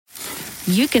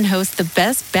you can host the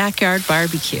best backyard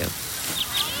barbecue.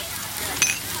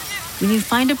 When you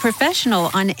find a professional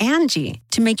on Angie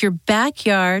to make your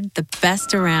backyard the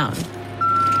best around.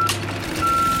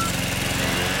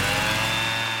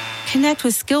 Connect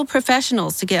with skilled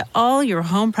professionals to get all your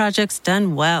home projects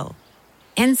done well.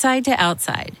 Inside to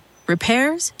outside,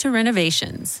 repairs to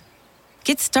renovations.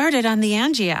 Get started on the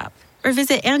Angie app or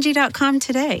visit Angie.com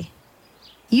today.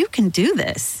 You can do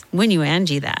this when you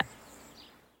Angie that.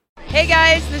 Hey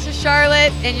guys, this is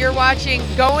Charlotte, and you're watching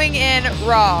Going In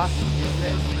Raw.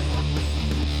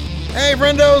 Hey,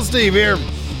 friendo, Steve here.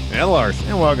 And Lars.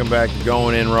 And welcome back to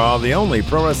Going In Raw, the only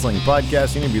pro wrestling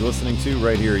podcast you need to be listening to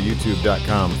right here at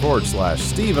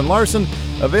youtube.com/Steve and Larson.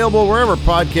 Available wherever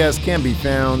podcasts can be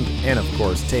found. And, of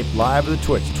course, taped live at the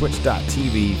Twitch,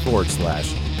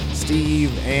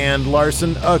 twitch.tv/Steve and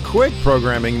Larson. A quick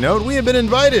programming note. We have been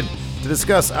invited to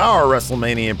discuss our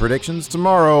Wrestlemania predictions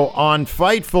tomorrow on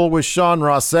Fightful with Sean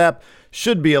Ross Sapp.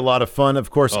 Should be a lot of fun. Of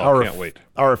course, can't wait.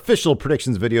 Our official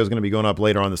predictions video is going to be going up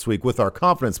later on this week with our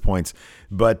confidence points.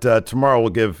 But tomorrow we'll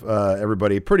give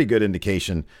everybody a pretty good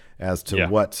indication as to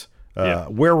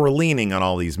where we're leaning on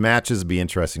all these matches. It'll be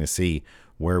interesting to see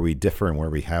where we differ and where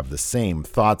we have the same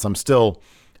thoughts. I'm still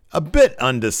a bit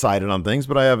undecided on things,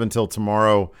 but I have until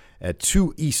tomorrow at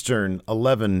 2 Eastern,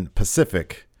 11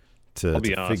 Pacific to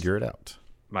figure it out.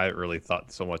 I haven't really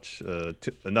thought so much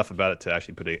enough about it to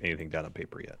actually put anything down on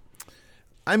paper yet.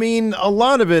 I mean, a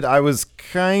lot of it, I was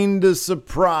kind of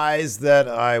surprised that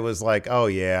I was like, oh,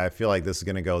 yeah, I feel like this is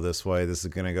going to go this way. This is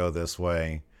going to go this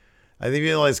way. I think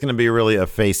it's going to be really a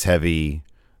face-heavy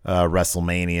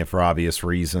WrestleMania for obvious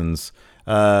reasons.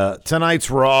 Tonight's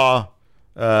Raw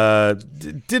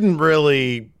didn't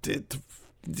really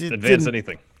advance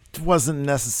anything. Wasn't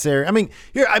necessary. I mean,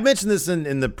 here, I mentioned this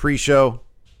in the pre-show.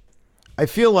 I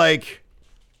feel like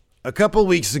a couple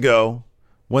weeks ago,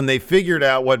 when they figured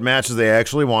out what matches they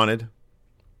actually wanted,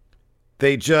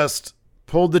 they just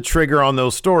pulled the trigger on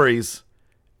those stories,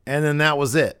 and then that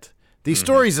was it. These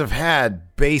stories have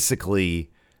had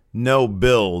basically no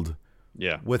build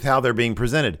with how they're being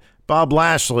presented. Bob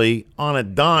Lashley, on a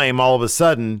dime, all of a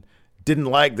sudden, didn't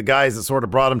like the guys that sort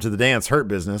of brought him to the dance Hurt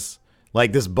Business.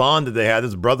 Like this bond that they had,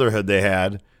 this brotherhood they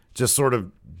had, just sort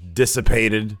of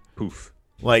dissipated. Poof.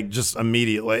 Like just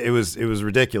immediately, it was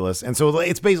ridiculous, and so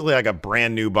it's basically like a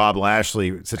brand new Bob Lashley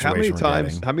situation.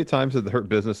 How many times did the Hurt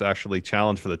Business actually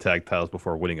challenge for the tag titles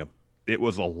before winning them? It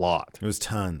was a lot. It was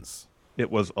tons.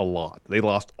 It was a lot. They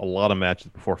lost a lot of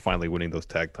matches before finally winning those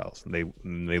tag titles, and they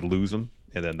lose them,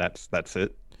 and then that's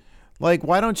it. Like,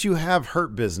 why don't you have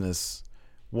Hurt Business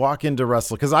walk into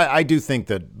Wrestle? Because I do think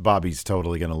that Bobby's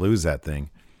totally going to lose that thing.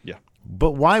 Yeah.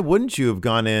 But why wouldn't you have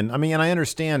gone in? I mean, and I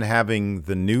understand having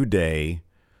the New Day.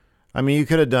 I mean, you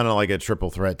could have done like a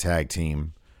triple threat tag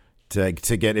team to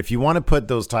get, if you want to put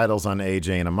those titles on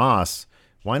AJ and Amos,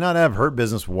 why not have Hurt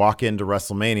Business walk into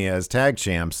WrestleMania as tag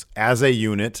champs as a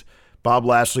unit? Bob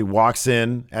Lashley walks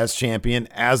in as champion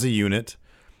as a unit.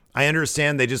 I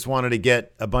understand they just wanted to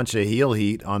get a bunch of heel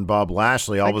heat on Bob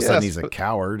Lashley. All of a sudden he's a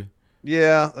coward.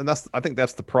 Yeah, and I think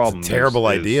that's the problem. It's a terrible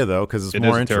idea, though, because it's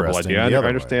more interesting. I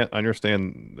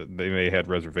understand that they may have had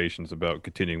reservations about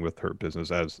continuing with Hurt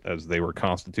Business as they were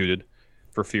constituted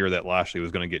for fear that Lashley was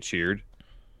going to get cheered.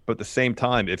 But at the same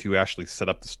time, if you actually set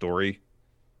up the story,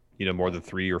 more than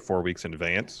 3 or 4 weeks in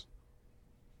advance,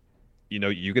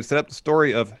 you can set up the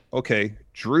story of, okay,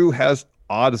 Drew has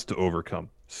odds to overcome,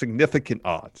 significant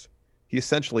odds. He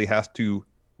essentially has to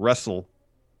wrestle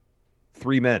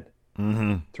 3 men.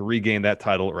 To regain that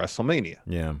title at WrestleMania.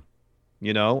 Yeah.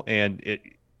 And it,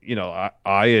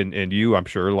 I and you, I'm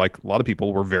sure, like a lot of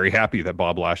people, were very happy that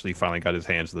Bob Lashley finally got his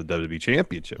hands to the WWE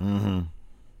Championship.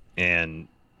 And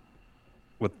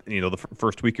with, the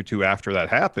first week or two after that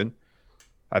happened,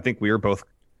 I think we were both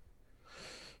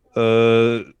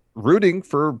rooting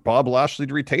for Bob Lashley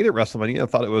to retain at WrestleMania. I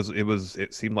thought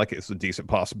it seemed like it's a decent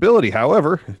possibility.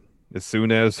 However, as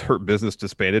soon as Hurt Business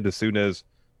disbanded, as soon as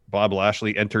Bob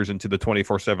Lashley enters into the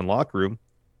 24/7 locker room,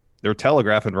 they're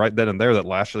telegraphing right then and there that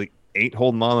Lashley ain't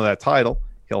holding on to that title.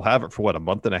 He'll have it for a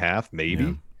month and a half,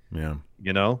 maybe. Yeah.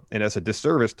 And it's a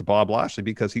disservice to Bob Lashley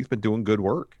because he's been doing good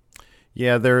work.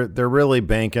 Yeah, they're really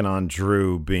banking on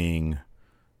Drew being,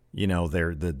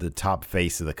 they're the top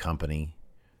face of the company.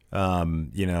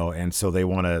 And so they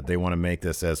want to make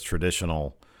this as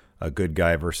traditional, a good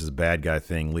guy versus bad guy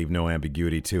thing, leave no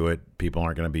ambiguity to it. People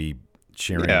aren't going to be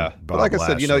cheering. Yeah, Bob but like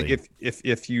Lashley. I said,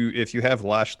 if you have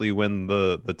Lashley win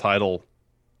the title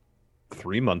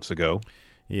 3 months ago,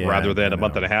 rather than a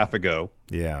month and a half ago,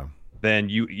 then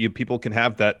you people can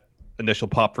have that initial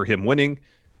pop for him winning.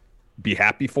 be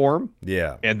happy for him.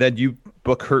 Yeah. And then you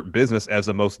book Hurt Business as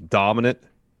the most dominant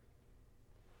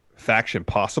faction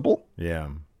possible. Yeah.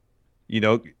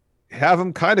 Have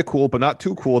them kind of cool, but not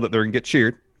too cool that they're going to get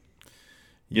cheered.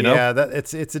 Yeah, that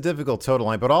it's a difficult total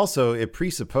line, but also it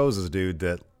presupposes, dude,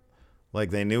 that like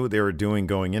they knew what they were doing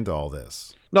going into all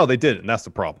this. No, they didn't. And that's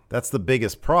the problem. That's the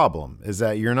biggest problem, is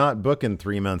that you're not booking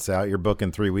 3 months out, you're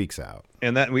booking 3 weeks out.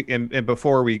 And that and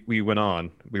before we went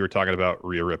on, we were talking about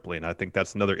Rhea Ripley, and I think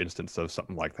that's another instance of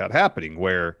something like that happening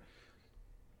where,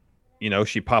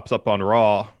 she pops up on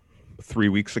Raw 3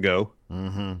 weeks ago,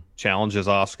 challenges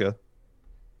Asuka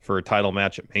for a title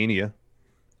match at Mania,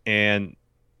 and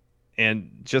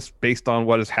just based on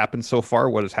what has happened so far,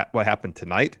 what happened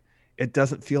tonight, it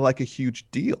doesn't feel like a huge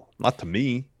deal. Not to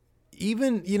me.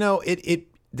 Even,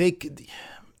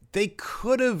 they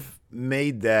could have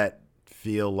made that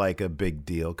feel like a big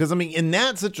deal. Because, in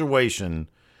that situation,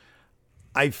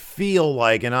 I feel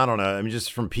like, and I don't know,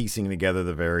 just from piecing together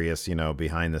the various,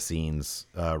 behind the scenes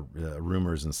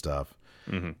rumors and stuff,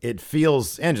 it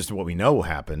feels, and just what we know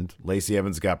happened, Lacey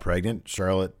Evans got pregnant,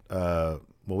 Charlotte, well,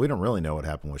 we don't really know what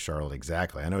happened with Charlotte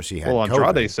exactly. I know she had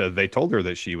Andrade COVID. said they told her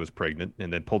that she was pregnant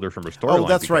and then pulled her from her storyline. Oh,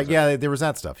 that's right. Yeah, there was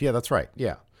that stuff. Yeah, that's right.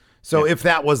 Yeah. So if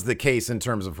that was the case in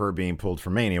terms of her being pulled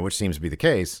from Mania, which seems to be the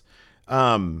case, they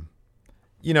were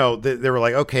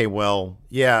like, okay, well,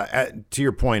 yeah, to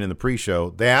your point in the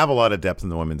pre-show, they have a lot of depth in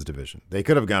the women's division. They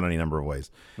could have gone any number of ways.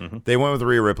 They went with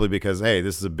Rhea Ripley because, hey,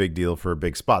 this is a big deal for a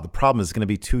big spot. The problem is going to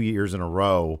be 2 years in a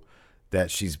row that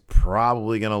she's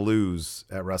probably going to lose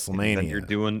at WrestleMania. And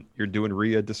you're doing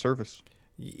Rhea a disservice.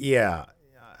 Yeah.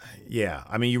 Yeah.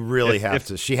 You really have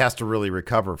to. She has to really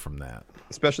recover from that.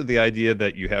 Especially the idea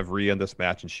that you have Rhea in this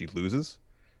match and she loses.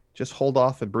 Just hold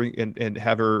off and bring and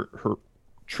have her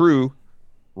true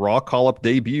Raw call-up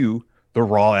debut the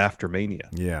Raw after Mania.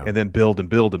 Yeah. And then build and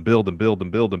build and build and build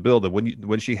and build and build. And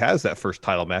when she has that first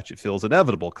title match, it feels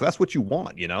inevitable because that's what you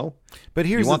want, But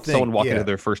here's you want the thing. someone walking into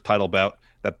their first title bout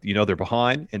that they're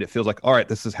behind and it feels like, all right,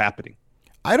 this is happening.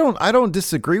 I don't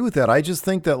disagree with that. I just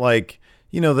think that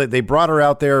that they brought her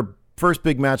out there, first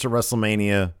big match at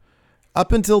WrestleMania.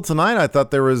 Up until tonight, I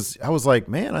was like,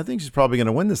 man, I think she's probably going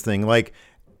to win this thing.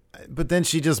 But then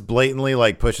she just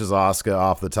blatantly pushes Asuka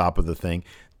off the top of the thing.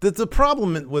 The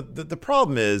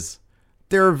problem is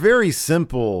there are very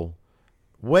simple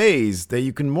ways that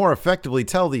you can more effectively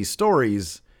tell these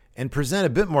stories and present a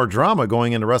bit more drama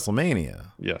going into WrestleMania.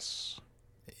 Yes.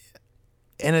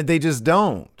 And they just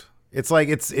don't. It's like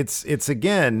it's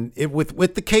again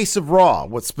with the case of Raw.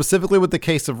 Specifically with the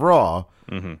case of Raw,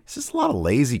 it's just a lot of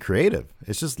lazy creative.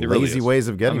 It's just lazy ways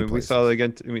of getting. We saw that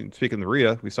again. Speaking of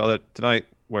Rhea, we saw that tonight.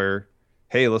 Where,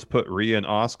 hey, let's put Rhea and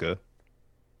Asuka,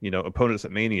 opponents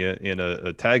at Mania in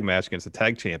a tag match against the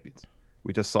tag champions.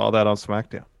 We just saw that on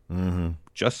SmackDown.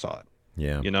 Just saw it.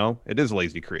 Yeah. It is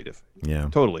lazy creative. Yeah.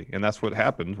 Totally. And that's what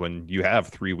happens when you have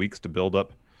 3 weeks to build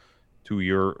up to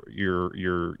your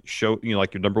show,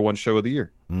 like your number one show of the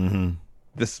year.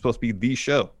 This is supposed to be the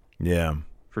show. Yeah.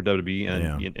 For WWE,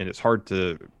 and it's hard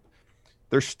to.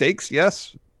 There's stakes,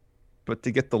 yes, but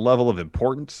to get the level of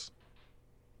importance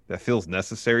that feels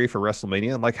necessary for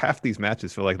WrestleMania, like half these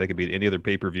matches feel like they could be at any other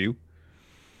pay-per-view.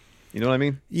 You know what I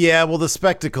mean? Yeah, well, the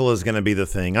spectacle is going to be the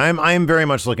thing. I'm very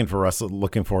much looking forward to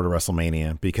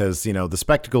WrestleMania because the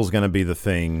spectacle is going to be the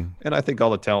thing. And I think all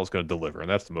the talent is going to deliver, and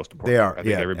that's the most important. They are. I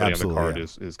think everybody on the card yeah.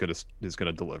 is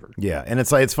going to deliver. Yeah, and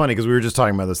it's funny because we were just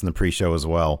talking about this in the pre-show as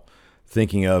well,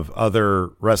 thinking of other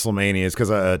WrestleManias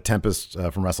because Tempest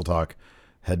from Wrestle Talk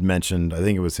had mentioned, I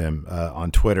think it was him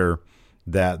on Twitter,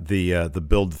 that the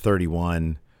Build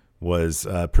 31 was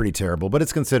pretty terrible, but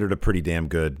it's considered a pretty damn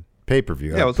good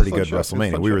pay-per-view. Yeah, it was pretty good show.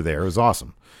 WrestleMania. We were there. It was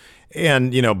awesome.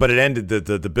 And, but it ended,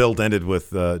 the build ended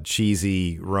with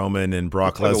cheesy Roman and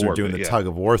Brock Lesnar doing the tug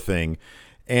of war thing.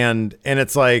 And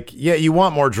it's like, yeah, you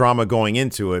want more drama going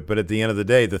into it, but at the end of the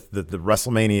day, the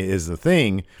WrestleMania is the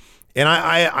thing. And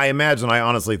I imagine, I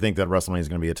honestly think that WrestleMania is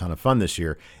going to be a ton of fun this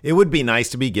year. It would be nice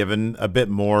to be given a bit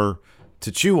more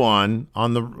to chew on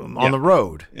the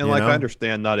road. And I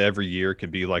understand not every year can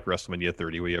be like WrestleMania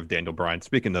 30 where you have Daniel Bryan.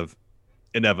 Speaking of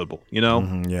inevitable,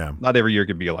 yeah, not every year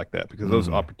can be like that because those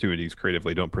opportunities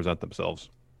creatively don't present themselves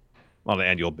on an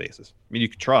annual basis. You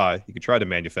could try to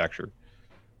manufacture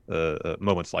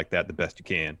moments like that the best you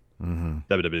can. WWE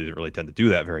doesn't really tend to do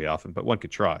that very often, but one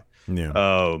could try.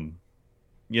 Yeah.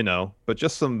 But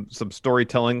just some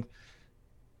storytelling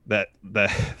that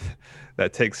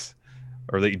takes,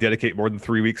 or that you dedicate more than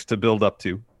 3 weeks to build up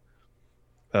to,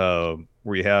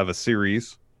 where you have a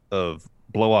series of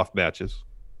blow-off matches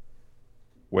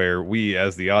where we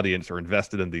as the audience are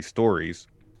invested in these stories,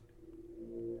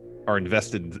 are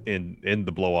invested in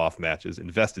the blow off matches,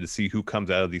 invested to see who comes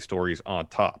out of these stories on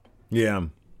top. Yeah.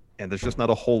 And there's just not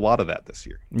a whole lot of that this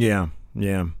year. Yeah.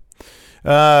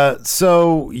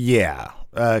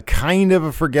 Kind of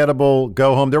a forgettable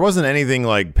go home. There wasn't anything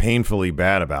like painfully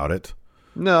bad about it.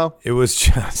 No, it was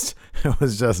just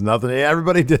nothing.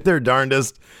 Everybody did their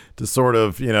darndest to sort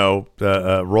of,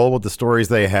 roll with the stories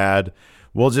they had.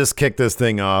 We'll just kick this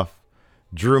thing off.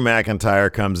 Drew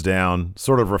McIntyre comes down,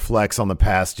 sort of reflects on the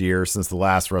past year since the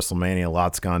last WrestleMania. A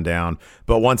lot's gone down.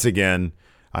 But once again,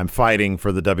 I'm fighting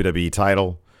for the WWE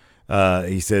title.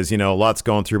 He says, a lot's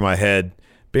going through my head.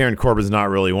 Baron Corbin's not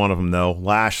really one of them, though.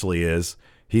 Lashley is.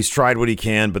 He's tried what he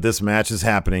can, but this match is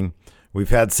happening. We've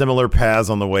had similar paths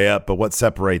on the way up, but what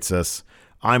separates us?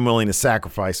 I'm willing to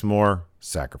sacrifice more.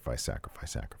 Sacrifice.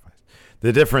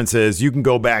 The difference is you can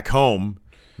go back home,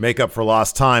 make up for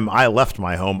lost time. I left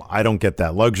my home. I don't get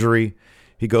that luxury.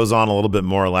 He goes on a little bit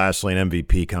more. Lashley and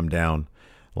MVP come down.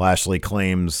 Lashley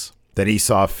claims that he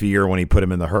saw fear when he put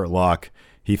him in the Hurt Lock.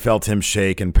 He felt him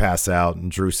shake and pass out.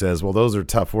 And Drew says, well, those are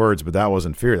tough words, but that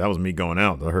wasn't fear. That was me going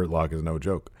out. The Hurt Lock is no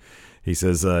joke. He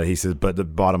says, but the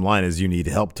bottom line is you need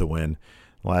help to win.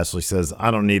 Lashley says,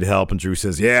 I don't need help. And Drew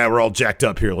says, yeah, we're all jacked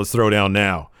up here. Let's throw down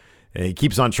now. And he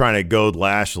keeps on trying to goad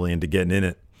Lashley into getting in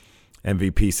it.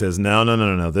 MVP says,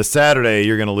 no. This Saturday,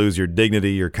 you're going to lose your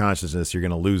dignity, your consciousness. You're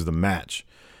going to lose the match.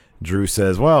 Drew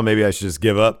says, well, maybe I should just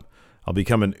give up. I'll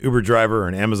become an Uber driver or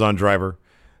an Amazon driver.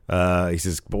 He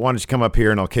says, but why don't you come up here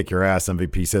and I'll kick your ass?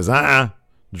 MVP says,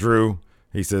 Drew.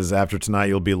 He says, after tonight,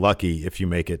 you'll be lucky if you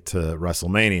make it to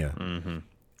WrestleMania. Mm-hmm.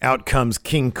 Out comes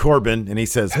King Corbin, and he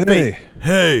says,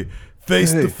 hey,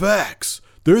 face the facts.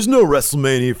 There's no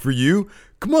WrestleMania for you.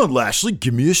 Come on, Lashley,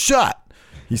 give me a shot.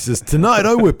 He says, tonight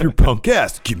I whip your punk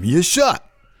ass. Give me a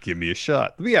shot. Give me a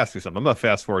shot. Let me ask you something. I'm going to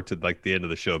fast forward to like the end of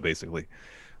the show, basically.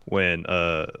 When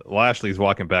Lashley's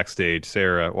walking backstage,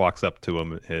 Sarah walks up to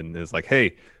him and is like,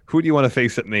 hey, who do you want to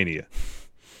face at Mania?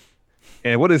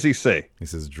 And what does he say? He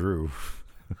says, Drew.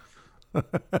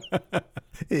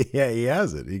 Yeah, he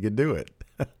has it. He can do it.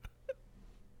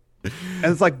 And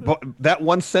it's like that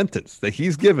one sentence that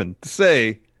he's given to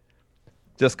say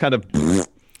just kind of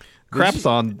craps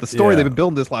on the story they've been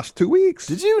building this last 2 weeks.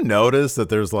 Did you notice that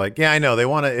there's like, I know they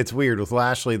want to, it's weird with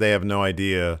Lashley. They have no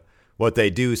idea what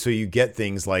they do. So you get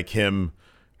things like him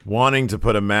wanting to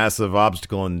put a massive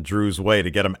obstacle in Drew's way to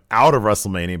get him out of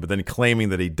WrestleMania, but then claiming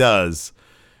that he does.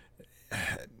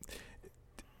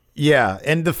 Yeah.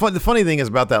 And the funny thing is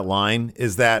about that line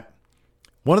is that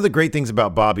one of the great things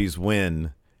about Bobby's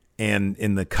win, and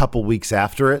in the couple weeks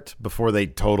after it, before they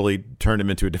totally turned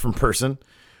him into a different person,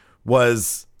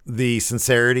 was the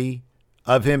sincerity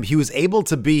of him. He was able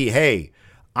to be, hey,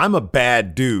 I'm a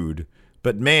bad dude,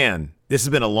 but man, this has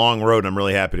been a long road. I'm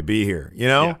really happy to be here,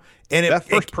 Yeah. And that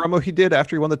first promo he did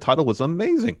after he won the title was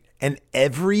amazing. And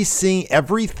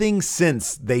everything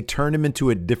since they turned him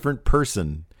into a different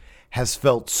person has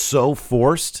felt so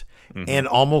forced and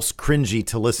almost cringy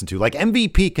to listen to. Like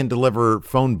MVP can deliver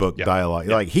phone book dialogue.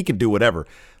 Like he can do whatever.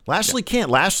 Lashley can't.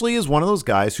 Lashley is one of those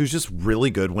guys who's just really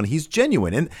good when he's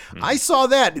genuine. And I saw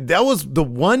that. That was the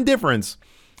one difference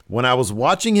when I was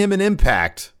watching him in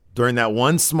Impact during that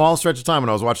one small stretch of time when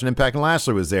I was watching Impact and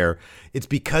Lashley was there. It's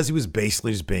because he was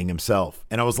basically just being himself.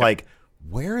 And I was like,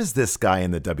 where is this guy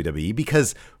in the WWE?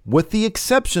 Because with the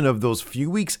exception of those few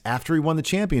weeks after he won the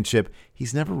championship,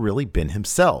 he's never really been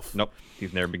himself. Nope.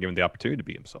 He's never been given the opportunity to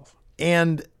be himself.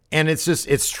 And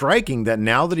it's striking that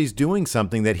now that he's doing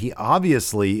something that he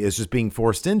obviously is just being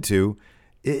forced into,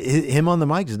 him on the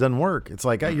mic just doesn't work. It's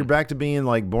like, you're back to being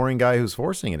like boring guy who's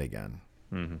forcing it again.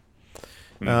 After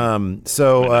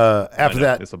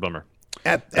that, it's a bummer.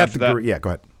 After that, go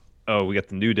ahead. Oh, we got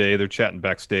the New Day. They're chatting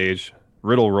backstage.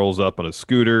 Riddle rolls up on a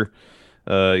scooter.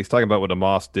 He's talking about what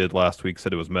Amos did last week,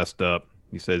 said it was messed up.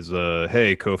 He says,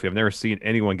 hey, Kofi, I've never seen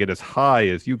anyone get as high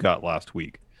as you got last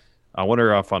week. I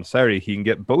wonder if on Saturday he can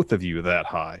get both of you that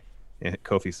high. And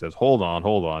Kofi says, hold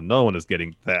on. No one is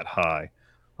getting that high.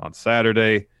 On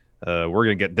Saturday, we're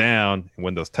going to get down and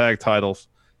win those tag titles.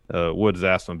 Woods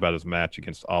asked him about his match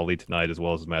against Ali tonight, as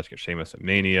well as his match against Sheamus at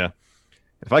Mania.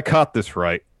 If I caught this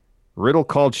right, Riddle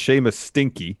called Sheamus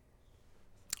stinky.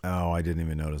 Oh, I didn't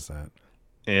even notice that.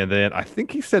 And then I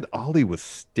think he said Ali was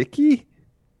sticky.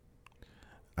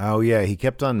 Oh yeah, he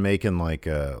kept on making like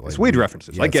it's weed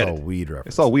references. Yeah, I get it.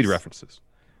 It's all weed references.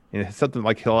 And it's something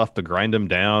like he'll have to grind him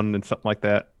down and something like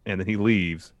that, and then he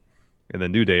leaves. And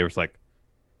then New Day was like,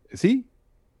 "Is he?"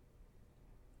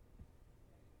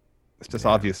 It's just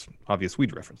obvious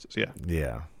weed references. Yeah.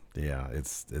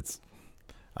 It's.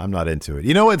 I'm not into it.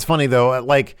 You know what's funny though?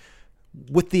 Like,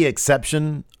 with the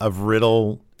exception of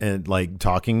Riddle and like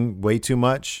talking way too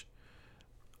much,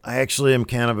 I actually am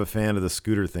kind of a fan of the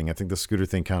scooter thing. I think the scooter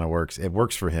thing kind of works. It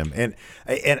works for him. And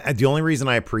the only reason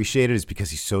I appreciate it is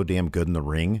because he's so damn good in the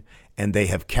ring, and they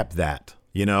have kept that,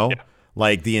 you know? Yeah.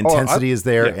 Like the intensity is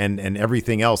there and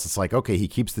everything else. It's like, okay, he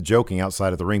keeps the joking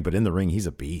outside of the ring, but in the ring, he's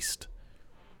a beast.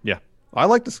 Yeah. I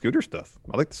like the scooter stuff.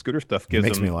 Gives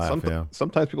makes me laugh.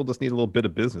 Sometimes people just need a little bit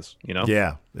of business, you know?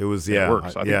 Yeah. It was, It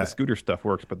works. I think the scooter stuff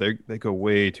works, but they go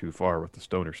way too far with the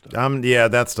stoner stuff. Yeah,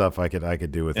 that stuff I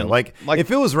could do with it. Like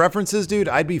if it was references, dude,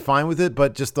 I'd be fine with it,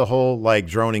 but just the whole like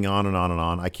droning on and on and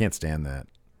on, I can't stand that.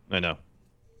 I know.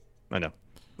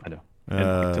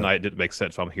 And tonight it didn't make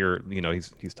sense. I'm here, you know,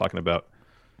 he's talking about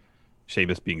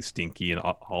Sheamus being stinky and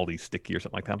Aldi's sticky or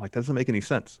something like that. I'm like, that doesn't make any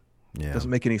sense. Yeah. It doesn't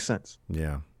make any sense.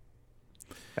 Yeah.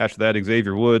 After that,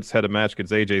 Xavier Woods had a match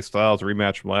against AJ Styles, a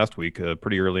rematch from last week.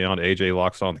 Pretty early on, AJ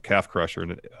locks on the calf crusher,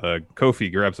 and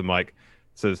Kofi grabs the mic,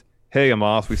 says, "Hey,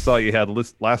 Amos, we saw you had a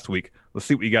list last week. Let's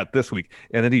see what you got this week."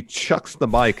 And then he chucks the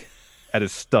mic at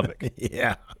his stomach.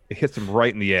 Yeah. It hits him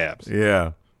right in the abs.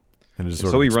 Yeah. And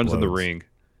so he runs in the ring.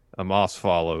 Amos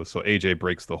follows, so AJ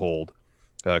breaks the hold.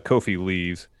 Kofi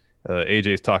leaves.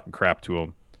 AJ's talking crap to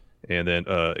him. And then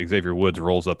Xavier Woods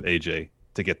rolls up AJ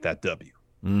to get that W.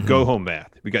 Mm-hmm. Go home,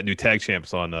 Matt. We got new tag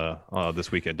champs on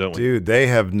this weekend, don't we? Dude, they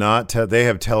have not. They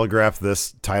have telegraphed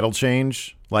this title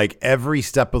change like every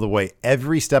step of the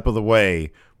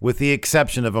way, with the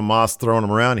exception of Amos throwing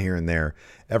them around here and there.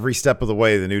 Every step of the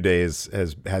way, the New Day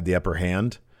has had the upper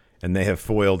hand, and they have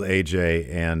foiled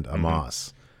AJ and Amos.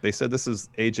 Mm-hmm. They said this is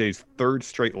AJ's third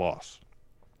straight loss,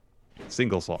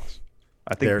 singles loss.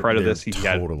 I think prior to this, he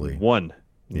had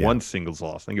one singles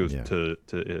loss. I think it was to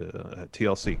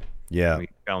TLC. Yeah. He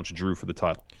challenged Drew for the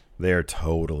title. They're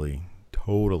totally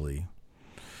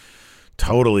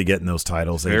getting those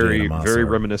titles. Very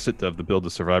reminiscent of the build to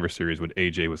Survivor Series when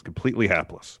AJ was completely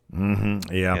hapless.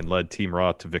 Mm-hmm. Yeah. And led Team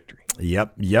Raw to victory.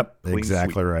 Yep.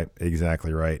 Exactly right.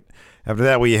 After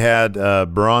that, we had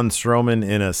Braun Strowman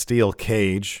in a steel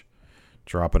cage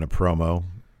dropping a promo.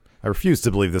 I refuse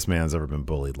to believe this man's ever been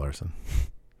bullied, Larson.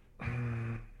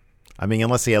 I mean,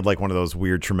 unless he had like one of those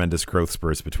weird, tremendous growth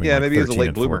spurts between maybe 13 he was a late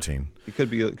and bloomer. 14. He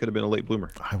could have been a late bloomer.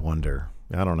 I wonder.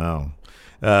 I don't know.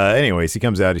 Anyways, he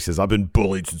comes out. He says, "I've been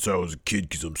bullied since I was a kid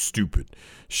because I'm stupid."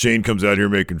 Shane comes out here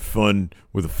making fun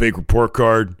with a fake report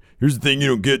card. Here's the thing you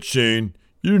don't get, Shane.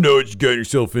 You know what you got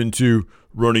yourself into.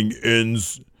 Running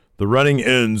ends. The running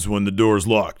ends when the door's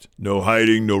locked. No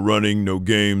hiding, no running, no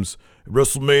games. At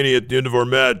WrestleMania, at the end of our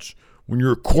match, when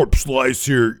you're a corpse lies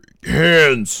here,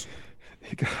 hands.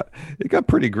 It got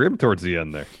pretty grim towards the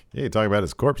end there. Yeah, you talk about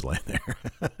his corpse laying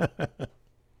there.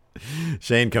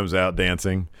 Shane comes out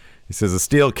dancing. He says, "A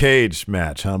steel cage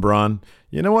match, huh, Braun?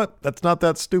 You know what? That's not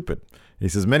that stupid." He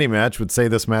says, "Many match would say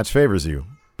this match favors you,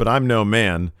 but I'm no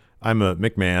man. I'm a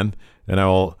McMahon, and I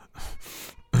will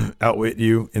outwit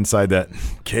you inside that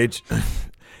cage.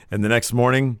 And the next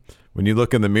morning, when you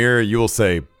look in the mirror, you will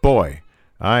say, 'Boy,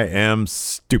 I am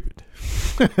stupid.'"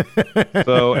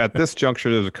 So at this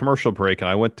juncture, there was a commercial break, and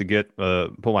I went to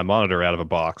pull my monitor out of a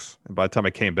box. And by the time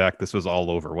I came back, this was all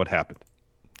over. What happened?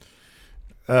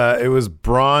 It was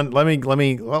Braun.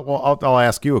 I'll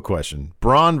ask you a question.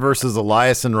 Braun versus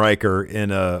Elias and Riker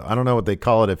in I don't know what they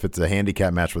call it, if it's a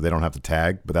handicap match where they don't have to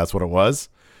tag, but that's what it was.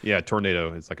 Yeah,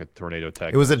 tornado. It's like a tornado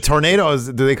tag. It was a tornado.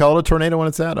 Do they call it a tornado when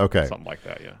it's that? Okay. Something like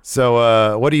that, yeah.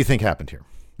 So what do you think happened here?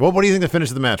 What do you think the finish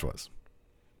of the match was?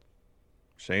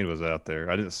 Shane was out there.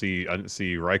 I didn't see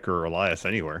Riker or Elias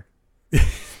anywhere.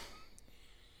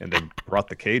 And they brought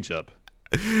the cage up.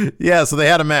 Yeah, so they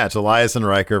had a match, Elias and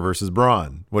Riker versus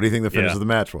Braun. What do you think the finish of the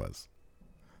match was?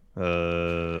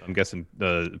 I'm guessing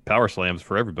power slams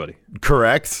for everybody.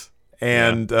 Correct.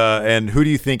 And who do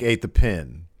you think ate the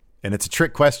pin? And it's a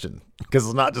trick question because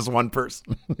it's not just one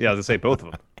person. Yeah, I was going to say both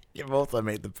of them. Yeah, both of them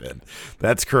ate the pin.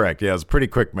 That's correct. Yeah, it was a pretty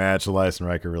quick match. Elias and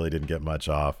Riker really didn't get much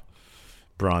off.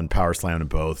 Braun power slammed them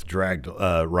both, dragged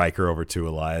Riker over to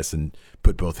Elias and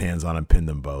put both hands on him, pinned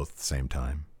them both at the same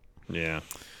time. Yeah.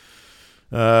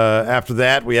 After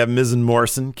that, we have Miz and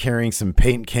Morrison carrying some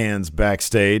paint cans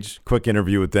backstage. Quick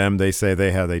interview with them. They say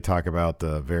they talk about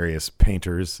the various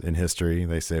painters in history.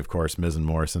 They say, of course, Miz and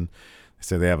Morrison. They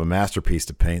say they have a masterpiece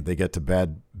to paint. They get to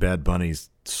Bad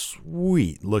Bunny's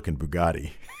sweet-looking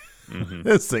Bugatti. Mm-hmm.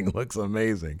 This thing looks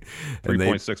amazing.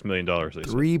 $3.6 million.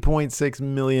 $3.6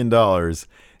 million.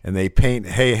 And they paint,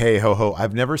 hey, hey, ho, ho.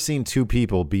 I've never seen two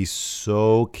people be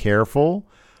so careful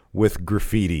with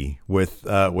graffiti, with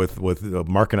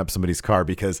marking up somebody's car,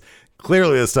 because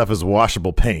clearly this stuff is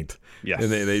washable paint. Yes.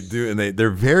 And they're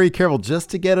very careful just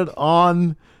to get it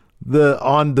on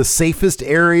the safest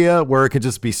area where it could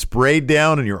just be sprayed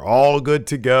down and you're all good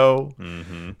to go.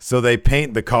 Mm-hmm. So they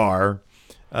paint the car.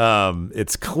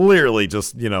 It's clearly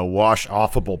just,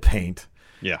 wash-offable paint.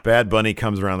 Yeah. Bad Bunny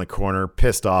comes around the corner,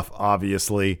 pissed off,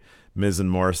 obviously. Miz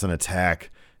and Morrison attack.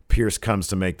 Pierce comes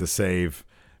to make the save.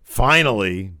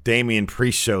 Finally, Damian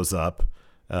Priest shows up,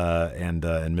 and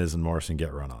Miz and Morrison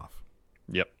get run off.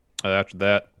 Yep. After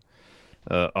that,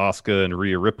 Asuka and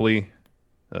Rhea Ripley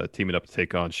teaming up to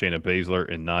take on Shayna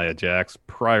Baszler and Nia Jax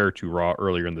prior to Raw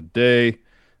earlier in the day.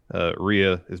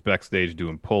 Rhea is backstage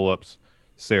doing pull-ups.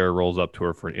 Sarah rolls up to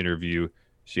her for an interview.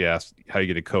 She asks how you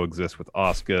get to coexist with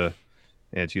Asuka,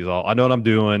 and she's all, I know what I'm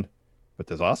doing, but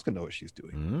does Asuka know what she's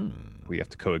doing? We have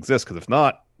to coexist, because if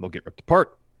not, they'll get ripped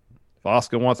apart. If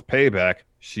Asuka wants payback,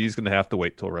 she's going to have to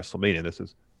wait till WrestleMania. This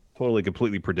is totally,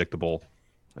 completely predictable.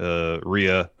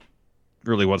 Rhea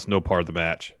really wants no part of the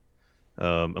match,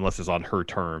 unless it's on her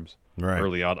terms. Right.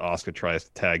 Early on, Asuka tries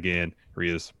to tag in.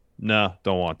 Rhea's, nah,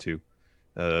 don't want to.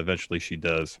 Eventually, she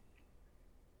does.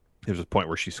 There's a point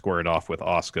where she's squaring off with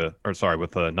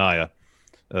Nia,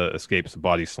 escapes the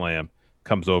body slam,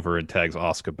 comes over and tags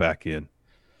Asuka back in.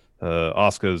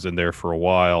 Asuka's in there for a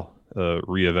while.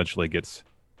 Rhea eventually gets,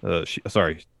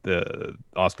 Asuka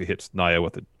hits Nia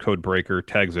with a code breaker,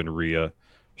 tags in Rhea.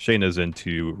 Shayna's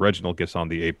into, Reginald gets on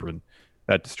the apron.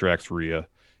 That distracts Rhea,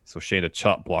 so Shayna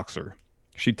chop blocks her.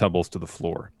 She tumbles to the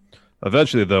floor.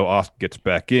 Eventually, though, Asuka gets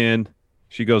back in.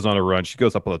 She goes on a run. She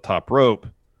goes up on the top rope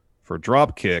for a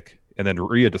drop kick, and then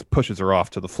Rhea just pushes her off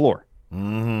to the floor.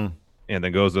 Mm-hmm. And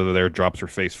then goes over there, drops her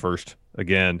face first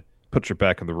again, puts her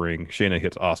back in the ring. Shayna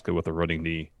hits Asuka with a running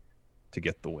knee to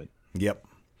get the win. Yep.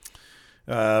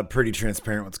 Pretty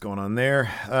transparent what's going on there.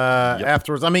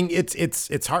 Afterwards, I mean,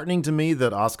 it's heartening to me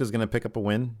that Asuka's going to pick up a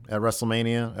win at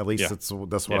WrestleMania. At least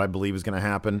that's what I believe is going to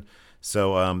happen.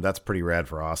 So that's pretty rad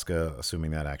for Asuka,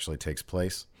 assuming that actually takes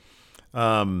place.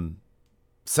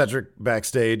 Cedric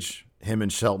backstage, him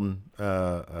and Shelton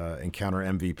encounter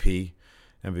MVP.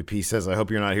 MVP says, I hope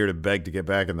you're not here to beg to get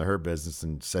back in the Hurt Business.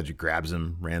 And Cedric grabs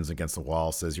him, rams against the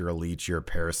wall, says, you're a leech, you're a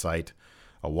parasite,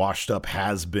 a washed-up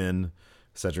has-been.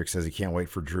 Cedric says he can't wait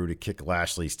for Drew to kick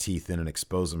Lashley's teeth in and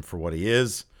expose him for what he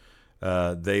is.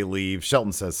 They leave.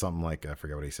 Shelton says something like, I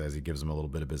forget what he says. He gives him a little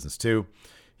bit of business, too.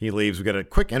 He leaves. We got a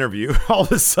quick interview. All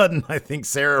of a sudden, I think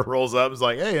Sarah rolls up. Is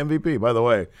like, hey, MVP, by the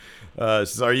way.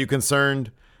 Says, are you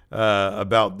concerned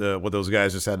about what those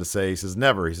guys just had to say? He says,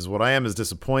 never. He says, what I am is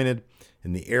disappointed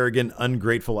in the arrogant,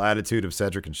 ungrateful attitude of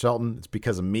Cedric and Shelton. It's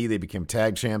because of me they became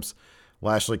tag champs.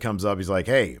 Lashley comes up. He's like,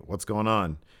 hey, what's going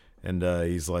on? And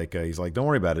he's like, don't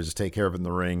worry about it. Just take care of it in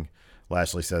the ring.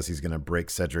 Lashley says he's going to break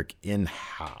Cedric in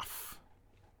half.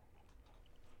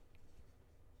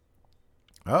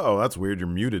 Uh-oh, that's weird. You're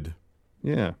muted.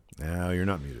 Yeah. No, you're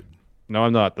not muted. No,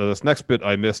 I'm not. This next bit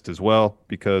I missed as well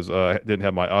because I didn't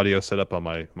have my audio set up on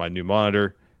my new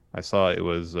monitor. I saw it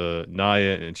was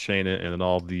Nia and Shayna and then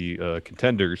all the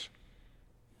contenders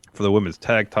for the women's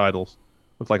tag titles.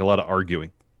 Looked like a lot of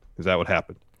arguing. Is that what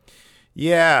happened?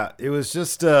 Yeah, it was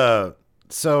just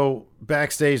so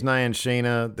backstage, Nia and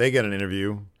Shayna, they get an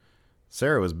interview.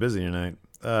 Sarah was busy tonight.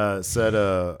 Said,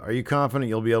 are you confident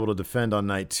you'll be able to defend on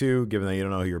night 2, given that you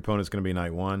don't know who your opponent's going to be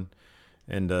night 1?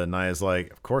 And Nia's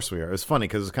like, of course we are. It's funny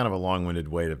because it's kind of a long-winded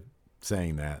way of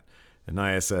saying that. And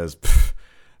Nia says,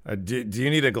 do you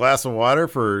need a glass of water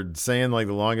for saying like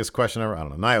the longest question ever? I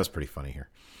don't know. Nia was pretty funny here.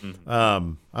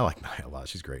 Mm-hmm. I like Nia a lot.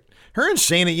 She's great. Her and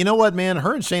Shayna, you know what, man?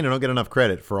 Her and Shayna don't get enough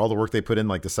credit for all the work they put in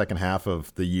like the second half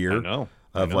of the year. I know.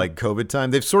 Like COVID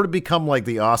time. They've sort of become like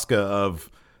the Asuka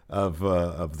of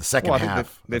the second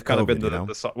half. They've kind of been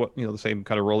the same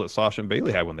kind of role that Sasha and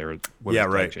Bayley had when they were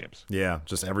tag champs. Yeah,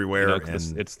 just everywhere.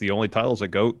 And it's the only titles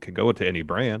that can go to any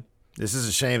brand. This is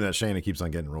a shame that Shayna keeps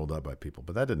on getting rolled up by people,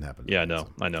 but that didn't happen. Yeah, no,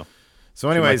 I know. So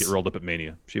anyways, she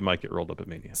might get rolled up at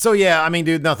Mania. So yeah, I mean,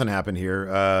 dude, nothing happened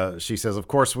here. She says, of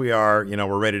course we are,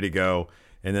 we're ready to go.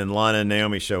 And then Lana and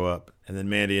Naomi show up, and then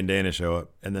Mandy and Dana show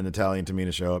up, and then Natalya and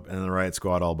Tamina show up, and then the Riot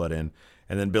Squad all butt in.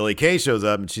 And then Billie Kay shows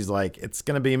up, and she's like, it's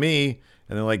going to be me.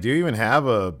 And they're like, do you even have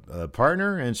a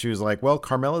partner? And she was like, well,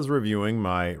 Carmella's reviewing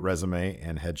my resume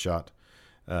and headshot.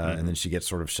 And then she gets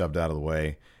sort of shoved out of the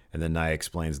way. And then Nia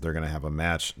explains they're going to have a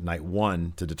match night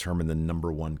 1 to determine the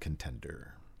number 1 contender.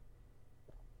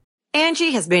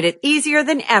 Angie has made it easier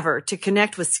than ever to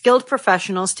connect with skilled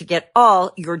professionals to get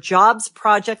all your jobs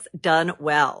projects done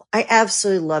well. I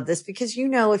absolutely love this because,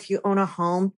 if you own a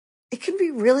home, it can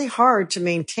be really hard to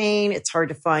maintain. It's hard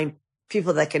to find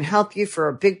people that can help you for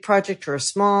a big project or a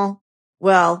small.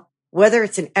 Well, whether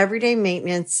it's in everyday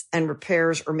maintenance and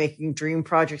repairs or making dream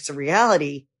projects a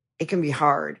reality, it can be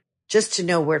hard just to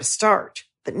know where to start.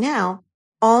 But now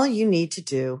all you need to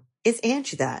do is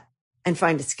Angie that and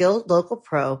find a skilled local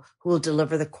pro who will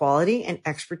deliver the quality and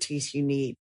expertise you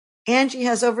need. Angie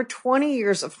has over 20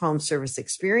 years of home service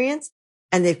experience,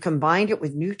 and they've combined it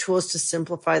with new tools to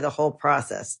simplify the whole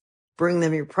process. Bring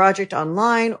them your project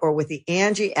online or with the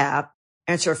Angie app,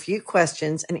 answer a few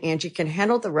questions, and Angie can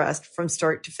handle the rest from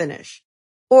start to finish.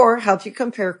 Or help you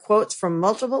compare quotes from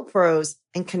multiple pros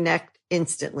and connect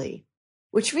instantly,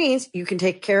 which means you can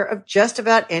take care of just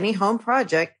about any home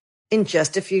project in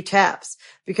just a few taps.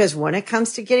 Because when it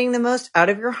comes to getting the most out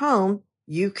of your home,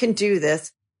 you can do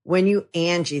this when you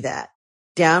Angie that.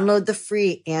 Download the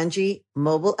free Angie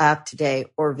mobile app today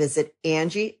or visit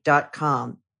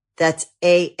Angie.com. That's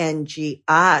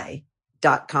ANGI.com.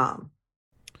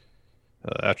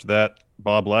 After that,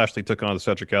 Bob Lashley took on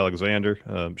Cedric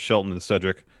Alexander. Shelton and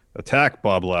Cedric attacked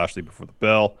Bob Lashley before the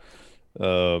bell.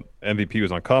 MVP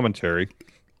was on commentary.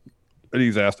 And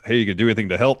he's asked, hey, you can do anything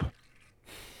to help?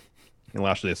 And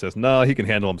Lashley says, no, he can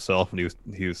handle himself. And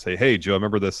he would say, hey, Joe,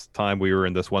 remember this time we were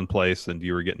in this one place and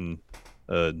you were getting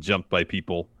jumped by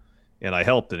people and I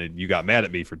helped and you got mad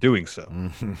at me for doing so.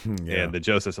 Yeah. And the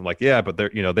Joe says, I'm like, yeah, but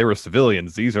they were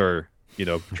civilians. These are,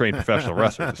 trained professional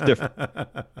wrestlers. It's different.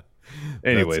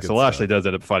 Anyway, so Lashley does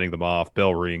end up fighting them off.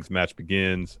 Bell rings, match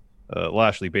begins.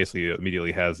 Lashley basically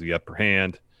immediately has the upper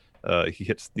hand. He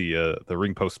hits the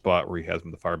ring post spot where he has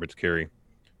him the fireman's carry,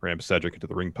 rams Cedric into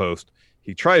the ring post.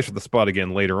 He tries for the spot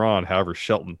again later on. However,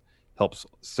 Shelton helps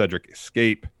Cedric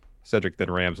escape. Cedric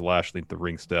then rams Lashley into the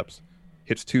ring steps,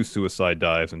 hits 2 suicide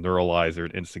dives, a neuralizer,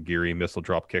 an enziguri, missile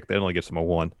drop kick. That only gets him a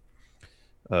 1.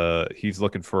 He's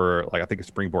looking for, I think a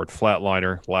springboard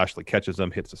flatliner. Lashley catches him,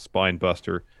 hits a spine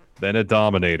buster, then a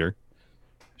dominator.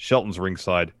 Shelton's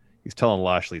ringside. He's telling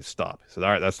Lashley to stop. He says, all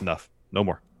right, that's enough. No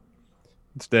more.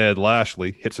 Instead,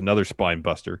 Lashley hits another spine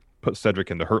buster, puts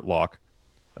Cedric in the hurt lock.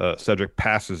 Cedric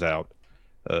passes out.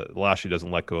 Lashley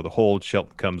doesn't let go of the hold.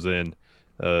 Shelton comes in.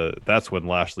 That's when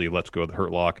Lashley lets go of the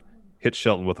hurt lock, hits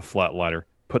Shelton with a flatliner,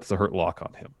 puts the hurt lock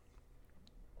on him.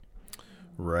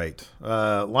 Right.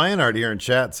 Lionheart here in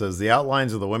chat says the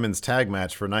outlines of the women's tag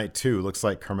match for night 2 looks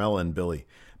like Carmella and Billy.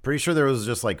 Pretty sure there was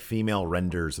just female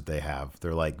renders that they have.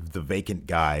 They're like the vacant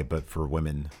guy, but for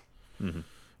women. Mm-hmm.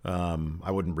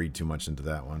 I wouldn't read too much into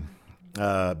that one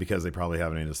because they probably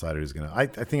haven't even decided who's going to. I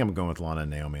think I'm going with Lana and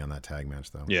Naomi on that tag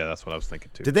match, though. Yeah, that's what I was thinking,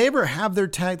 too. Did they ever have their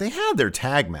tag? They had their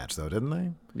tag match, though, didn't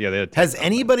they? Yeah, they had. Has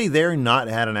anybody there not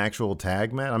had an actual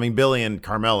tag match? I mean, Billy and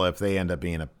Carmella, if they end up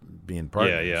being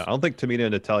partners. Yeah. I don't think Tamina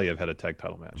and Natalya have had a tag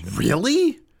title match.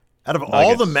 Really? Out of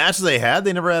all the matches they had,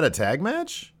 they never had a tag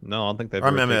match? No, I don't think they've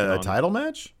ever taken a title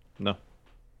match? No.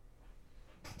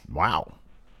 Wow.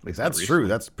 If that's true,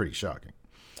 that's pretty shocking.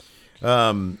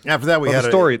 After that, we had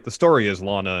the story is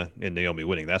Lana and Naomi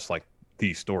winning. That's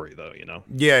the story, though,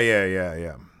 Yeah.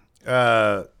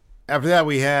 After that,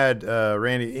 we had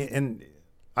Randy, and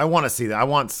I want to see that. I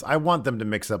want them to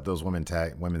mix up those women's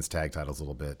tag titles a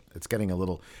little bit. It's getting a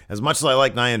little, as much as I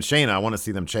like Nia and Shayna, I want to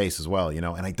see them chase as well, and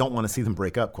I don't want to see them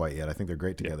break up quite yet. I think they're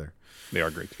great together. Yeah, they are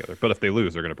great together, but if they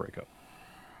lose, they're going to break up.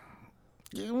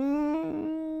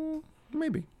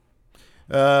 Maybe.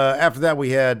 After that,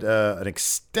 we had an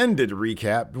extended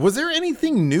recap. Was there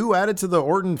anything new added to the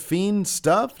Orton Fiend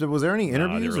stuff? Was there any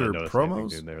interviews or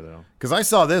promos? Because I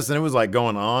saw this and it was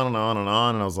going on and on and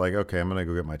on, and I was like, okay, I'm gonna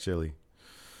go get my chili.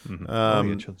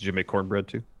 Mm-hmm. Did you make cornbread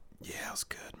too? Yeah, it was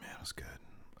good, man. It was good.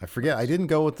 I forget. I didn't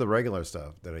go with the regular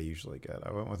stuff that I usually get.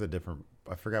 I went with a different.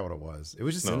 I forgot what it was. It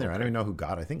was just in there. Okay. I don't even know who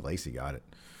got it. I think Lacey got it.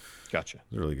 Gotcha. It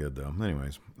was really good, though.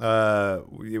 Anyways,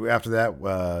 after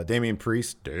that, Damian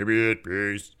Priest,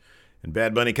 and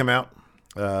Bad Bunny come out.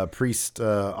 Priest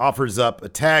offers up a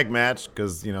tag match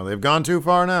because they've gone too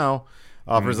far now.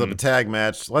 Offers up a tag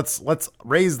match. Let's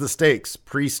raise the stakes.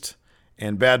 Priest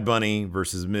and Bad Bunny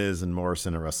versus Miz and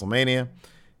Morrison at WrestleMania.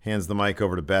 Hands the mic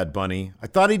over to Bad Bunny. I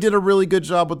thought he did a really good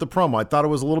job with the promo. I thought it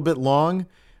was a little bit long,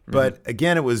 but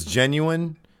again, it was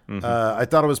genuine. I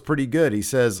thought it was pretty good. He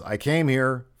says, I came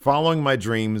here following my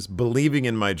dreams, believing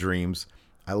in my dreams.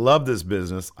 I love this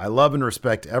business. I love and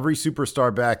respect every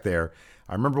superstar back there.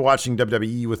 I remember watching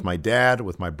WWE with my dad,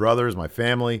 with my brothers, my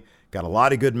family. Got a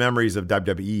lot of good memories of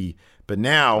WWE. But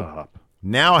now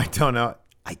I don't know.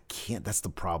 I can't. That's the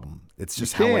problem. It's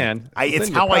just it's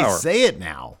how I say it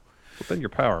now. Within your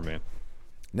power, man.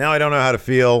 Now I don't know how to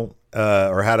feel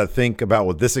or how to think about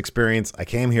with this experience. I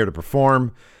came here to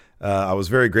perform. I was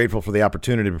very grateful for the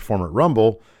opportunity to perform at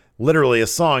Rumble, literally a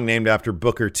song named after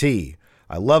Booker T.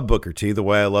 I love Booker T the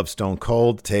way I love Stone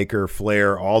Cold, Taker,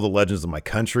 Flair, all the legends of my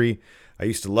country. I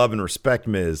used to love and respect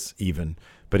Miz even,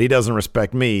 but he doesn't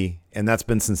respect me, and that's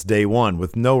been since day one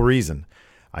with no reason.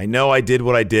 I know I did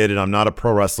what I did, and I'm not a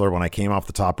pro wrestler when I came off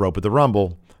the top rope at the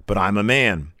Rumble, but I'm a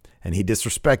man, and he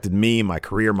disrespected me, my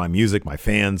career, my music, my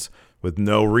fans with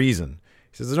no reason.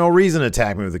 He says, there's no reason to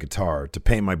attack me with a guitar, to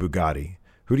paint my Bugatti.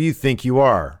 Who do you think you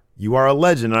are? You are a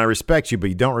legend, and I respect you, but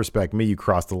you don't respect me. You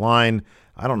crossed the line.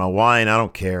 I don't know why, and I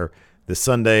don't care. This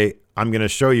Sunday, I'm going to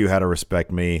show you how to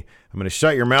respect me. I'm going to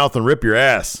shut your mouth and rip your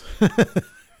ass.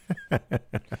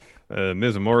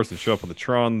 Miz and Morrison show up on the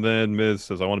Tron then. Miz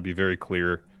says, I want to be very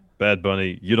clear. Bad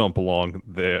Bunny, you don't belong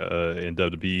there in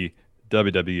WWE.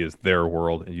 WWE is their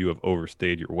world, and you have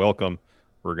overstayed your welcome.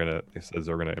 He says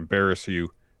they're gonna embarrass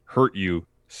you, hurt you,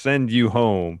 send you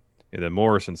home. And then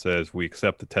Morrison says, we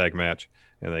accept the tag match,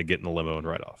 and they get in the limo and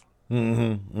ride off.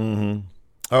 Mm-hmm. Mm-hmm.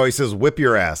 Oh, he says whip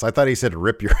your ass. I thought he said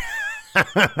rip your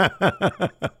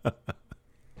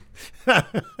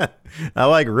I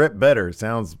like rip better. It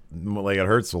sounds like it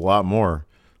hurts a lot more,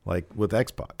 like with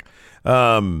X-Pac.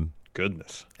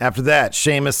 Goodness. After that,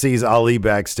 Sheamus sees Ali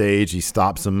backstage. He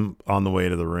stops him on the way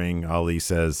to the ring. Ali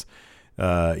says,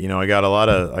 I got a lot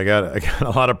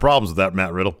of problems with that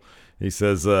Matt Riddle. He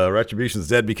says, Retribution's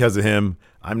dead because of him.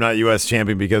 I'm not U.S.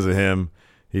 champion because of him.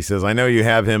 He says, I know you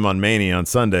have him on Mania on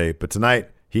Sunday, but tonight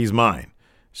he's mine.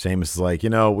 Sheamus is like, we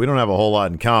don't have a whole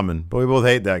lot in common, but we both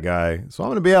hate that guy, so I'm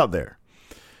going to be out there.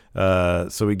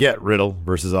 So we get Riddle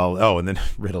versus Ali. Oh, and then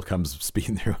Riddle comes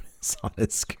speeding through on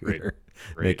his scooter.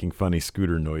 Great. Making funny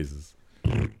scooter noises.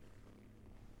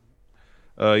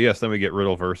 Yes, then we get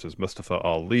Riddle versus Mustafa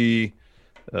Ali.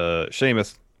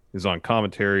 Sheamus is on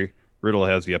commentary. Riddle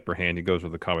has the upper hand. He goes to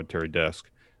the commentary desk,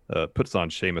 puts on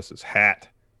Sheamus's hat,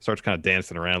 starts kind of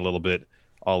dancing around a little bit.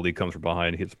 Ali comes from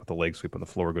behind, hits with the leg sweep on the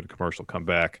floor, go to commercial, come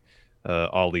back.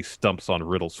 Ali stumps on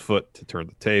Riddle's foot to turn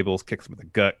the tables, kicks him in the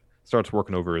gut, starts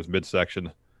working over his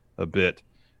midsection a bit.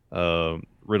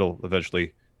 Riddle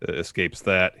eventually escapes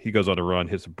that. He goes on to run,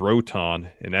 hits a Broton,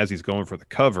 and as he's going for the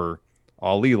cover,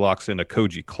 Ali locks in a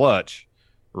Koji clutch.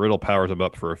 Riddle powers him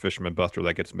up for a Fisherman Buster.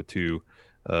 That gets him a 2.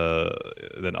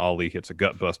 Then Ali hits a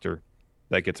Gut Buster.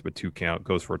 That gets him a 2 count.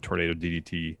 Goes for a Tornado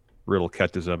DDT. Riddle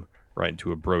catches him right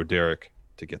into a Bro Derek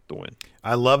to get the win.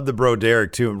 I love the Bro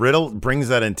Derek, too. Riddle brings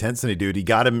that intensity, dude. He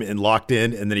got him locked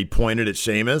in, and then he pointed at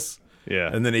Sheamus. Yeah.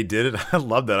 And then he did it. I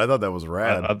love that. I thought that was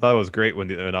rad. I thought it was great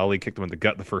when Ali kicked him in the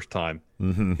gut the first time.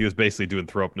 Mm-hmm. He was basically doing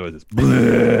throw-up noises.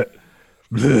 Bleh,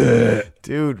 bleh.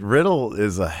 Dude, Riddle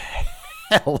is a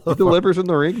hell of He delivers in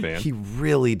the ring, man. He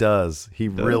really does. He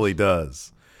really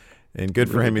does. And good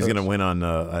for him. He's going to win on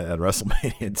at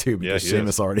WrestleMania, too, because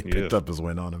Sheamus already picked up his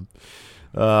win on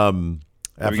him.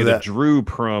 After that, Drew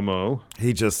promo.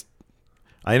 He just...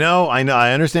 I know.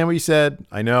 I understand what you said.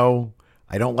 I know.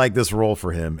 I don't like this role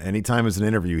for him. Anytime it's an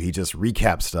interview, he just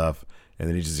recaps stuff, and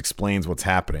then he just explains what's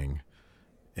happening.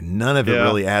 And none of it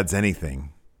really adds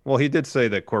anything. Well, he did say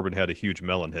that Corbin had a huge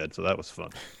melon head, so that was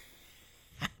fun.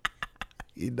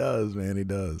 He does, man. He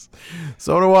does.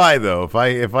 So do I, though. If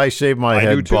I shaved my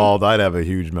head bald, I'd have a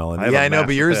huge melon. I know,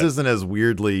 but yours isn't as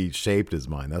weirdly shaped as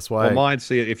mine. That's why. Well, mine,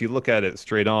 see, if you look at it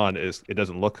straight on, it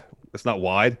doesn't look. It's not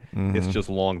wide. Mm-hmm. It's just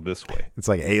long this way. It's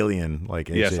like alien,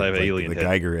 yes, I have like alien. The head.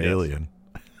 Geiger alien.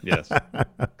 Yes,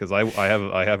 because I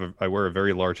wear a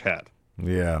very large hat.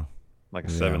 Yeah, like a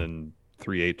 7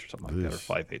 3/8 or something like that, or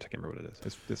 5/8. I can't remember what it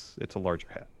is. It's a larger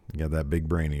hat. You got that big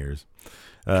brain ears.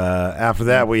 After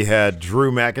that, we had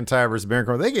Drew McIntyre versus Baron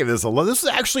Corbin. They gave this a lot. This is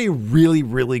actually a really,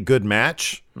 really good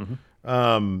match. Mm-hmm.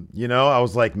 I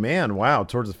was like, man, wow.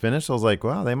 Towards the finish, I was like,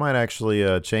 wow, they might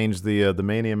actually change the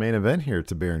Mania main event here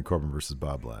to Baron Corbin versus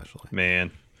Bob Lashley. Man,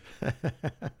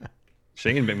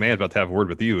 Shane McMahon's about to have a word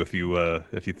with you if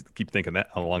you keep thinking that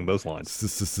along those lines.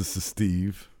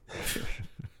 Steve.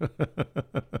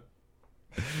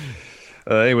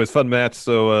 Anyways, fun match.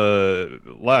 So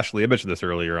Lashley, I mentioned this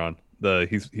earlier on.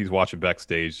 He's watching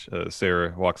backstage.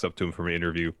 Sarah walks up to him from an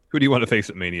interview. Who do you want to face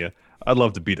at Mania? I'd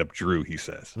love to beat up Drew, he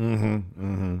says. Mm-hmm,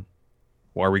 mm-hmm.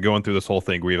 Why are we going through this whole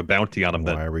thing? We have a bounty on him.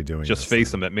 Why are we doing Just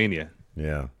face him at Mania.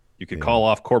 Yeah. You could call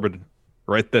off Corbin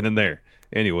right then and there.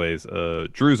 Anyways,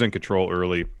 Drew's in control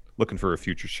early, looking for a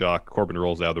future shock. Corbin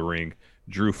rolls out of the ring.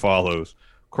 Drew follows.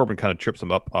 Corbin kind of trips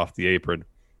him up off the apron.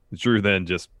 Drew then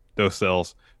just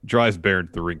no-sells, drives Baron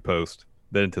to the ring post,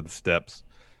 then to the steps.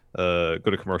 Go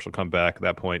to commercial, come back. At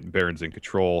that point, Baron's in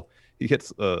control. He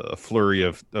hits a flurry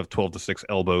of 12-6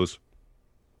 elbows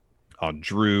on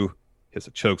Drew, hits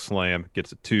a choke slam,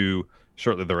 gets a 2.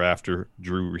 Shortly thereafter,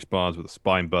 Drew responds with a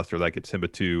spine buster. That gets him a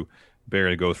 2.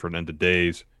 Baron goes for an end of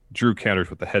days. Drew counters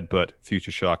with a headbutt,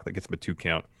 future shock. That gets him a 2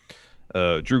 count.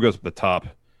 Drew goes up the top.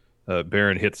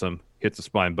 Baron hits him, hits a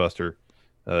spine buster,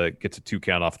 gets a 2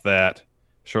 count off that.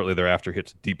 Shortly thereafter,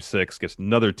 hits a deep 6, gets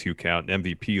another 2 count.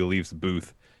 MVP leaves the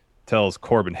booth, tells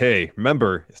Corbin, hey,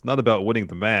 remember, it's not about winning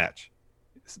the match.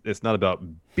 It's not about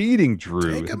beating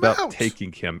Drew. It's about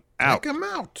taking him out. Take him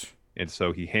out. And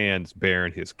so he hands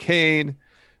Baron his cane.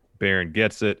 Baron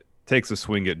gets it, takes a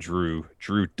swing at Drew.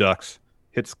 Drew ducks,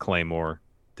 hits Claymore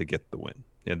to get the win.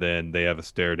 And then they have a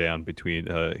stare down between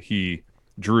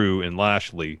Drew, and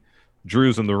Lashley.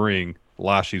 Drew's in the ring,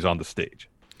 Lashley's on the stage.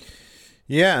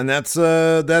 Yeah, and that's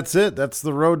it. That's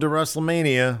the road to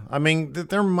WrestleMania. I mean,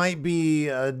 there might be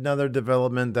another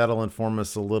development that'll inform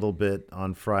us a little bit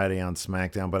on Friday on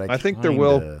SmackDown, but I think there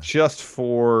will, just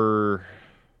for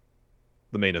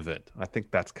the main event. I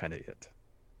think that's kind of it.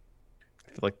 I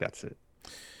feel like that's it.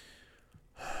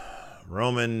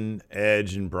 Roman,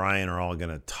 Edge, and Bryan are all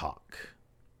gonna talk.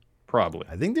 Probably.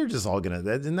 I think they're just all gonna.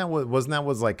 Wasn't that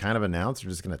like kind of announced? They're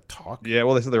just gonna talk. Yeah.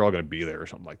 Well, they said they're all gonna be there or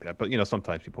something like that. But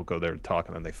sometimes people go there to talk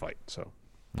and then they fight. So.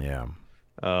 Yeah.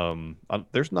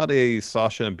 There's not a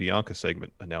Sasha and Bianca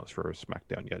segment announced for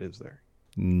SmackDown yet, is there?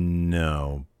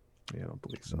 No. Yeah, I don't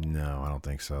believe so. No, I don't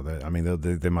think so.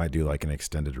 They might do like an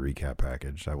extended recap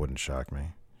package. That wouldn't shock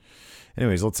me.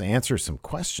 Anyways, let's answer some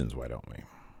questions. Why don't we?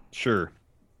 Sure.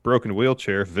 Broken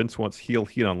wheelchair. Vince wants heel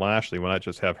heat on Lashley. Why not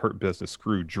just have Hurt Business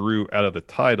screw Drew out of the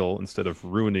title instead of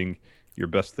ruining your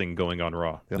best thing going on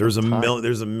Raw? There's a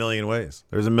million ways.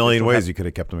 There's a million ways you could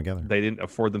have kept them together. They didn't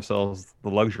afford themselves the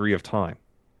luxury of time.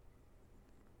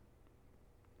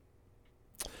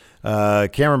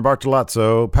 Cameron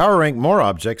Bartolozzo. Power rank more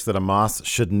objects that a Moss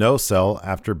should no-sell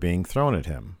after being thrown at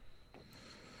him.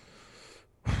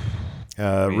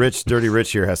 Dirty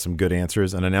Rich here has some good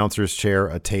answers. An announcer's chair,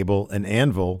 a table, an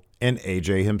anvil, and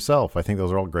AJ himself. I think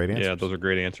those are all great answers. Yeah, those are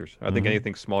great answers. I think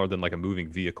anything smaller than like a moving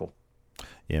vehicle.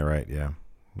 Yeah, right. Yeah.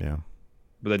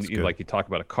 But then you talk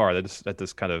about a car, that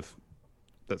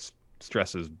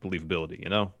stresses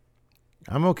believability,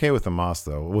 I'm okay with the Moss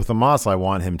though. With the Moss, I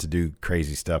want him to do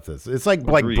crazy stuff. It's like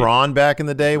Braun back in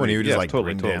the day when he would just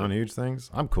bring down huge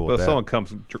things. I'm cool with that. If someone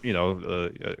comes,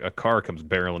 a car comes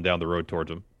barreling down the road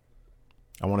towards him.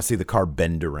 I want to see the car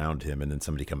bend around him, and then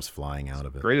somebody comes flying out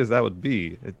of it. Great as that would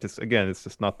be, it's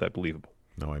just not that believable.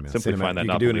 No, I mean, simply find that you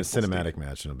not can do it believable. in a cinematic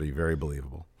match, and it'll be very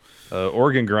believable.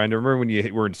 Organ grinder. Remember when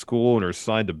you were in school and were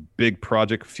assigned a big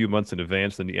project a few months in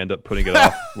advance, then you end up putting it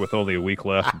off with only a week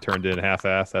left and turned in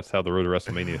half-assed? That's how the road to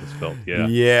WrestleMania has felt. Yeah.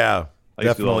 Yeah. I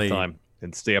used to do it all the time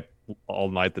and stay up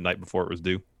all night the night before it was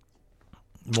due.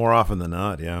 More often than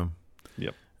not, yeah.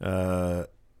 Yep.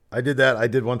 I did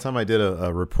that. One time I did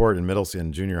a report in middle school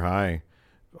and junior high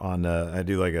on I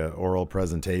do like a oral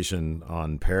presentation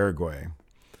on Paraguay,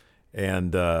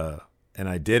 and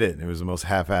I did it, and it was the most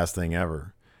half-assed thing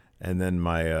ever. And then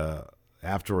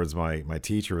afterwards my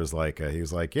teacher was like, yeah,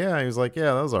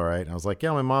 that was all right. And I was like,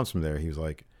 yeah, my mom's from there. He was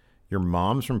like, your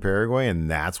mom's from Paraguay, and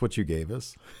that's what you gave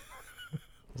us? I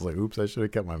was like, oops, I should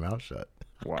have kept my mouth shut.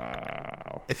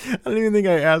 Wow. I don't even think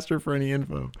I asked her for any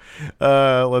info.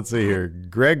 Let's see here.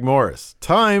 Greg Morris.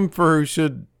 Time for who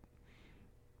should...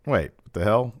 Wait, what the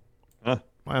hell? Huh?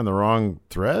 Am I on the wrong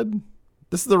thread?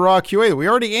 This is the Raw QA. We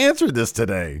already answered this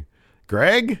today.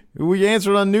 Greg? We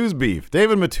answered on News Beef.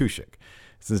 David Matushik.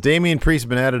 Since Damian Priest has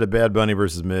been added to Bad Bunny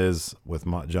versus Miz with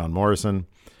John Morrison,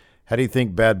 how do you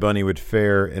think Bad Bunny would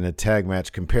fare in a tag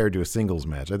match compared to a singles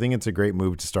match? I think it's a great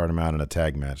move to start him out in a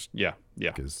tag match. Yeah.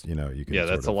 Because, you can... Yeah,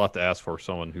 that's a lot to ask for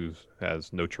someone who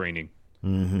has no training,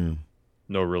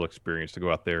 no real experience to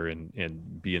go out there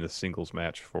and be in a singles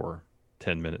match for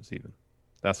 10 minutes even.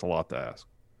 That's a lot to ask.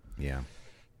 Yeah.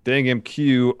 Dang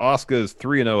MQ, Asuka's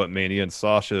 3-0 at Mania, and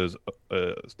Sasha's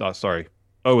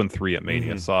 0-3 at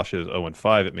Mania. Sasha's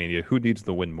 0-5 at Mania. Who needs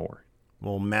the win more?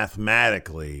 Well,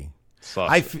 mathematically,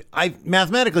 Sasha.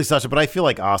 Mathematically Sasha, but I feel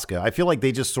like Asuka. I feel like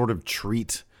they just sort of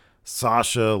treat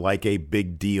Sasha like a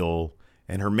big deal,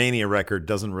 and her Mania record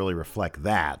doesn't really reflect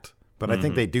that. But I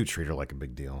think they do treat her like a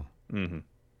big deal.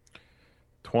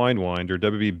 Twine Winder,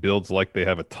 WB builds like they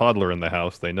have a toddler in the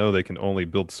house. They know they can only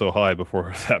build so high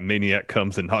before that maniac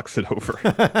comes and knocks it over.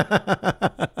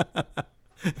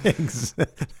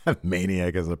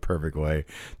 Maniac is a perfect way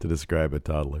to describe a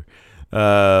toddler.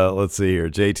 Let's see here.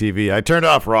 JTV. I turned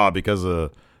off Raw because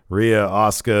of Rhea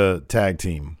Asuka tag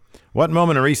team. What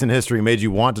moment in recent history made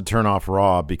you want to turn off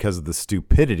Raw because of the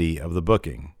stupidity of the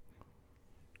booking?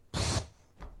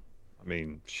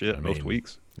 Most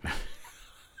weeks.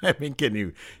 I mean, can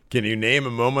you name a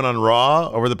moment on Raw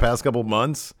over the past couple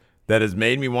months that has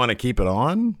made me want to keep it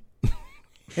on?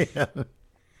 Yeah.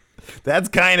 That's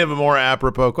kind of a more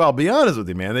apropos call. I'll be honest with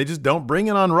you, man. They just don't bring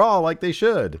it on Raw like they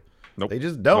should. Nope. They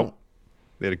just don't. Nope.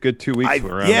 They had a good 2 weeks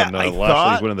around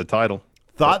Lashley winning the title.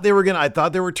 I thought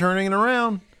they were turning it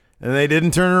around, and they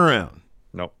didn't turn it around.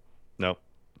 Nope.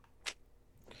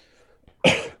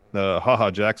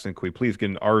 Haha Jackson, can we please get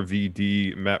an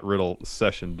RVD Matt Riddle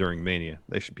session during Mania?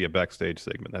 They should be a backstage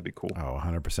segment. That'd be cool. Oh,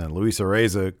 100%. Luis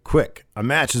Oreza, quick. A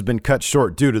match has been cut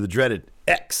short due to the dreaded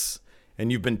X,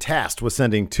 and you've been tasked with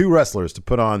sending 2 wrestlers to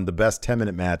put on the best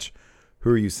 10-minute match.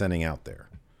 Who are you sending out there?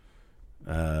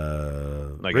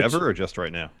 Ever or just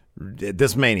right now?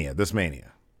 This Mania.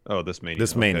 Oh, this Mania.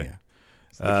 This Mania.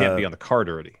 So they can't be on the card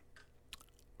already.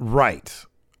 Right.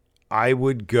 I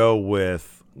would go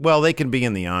with, well, they can be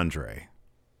in the Andre.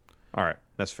 All right.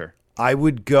 That's fair. I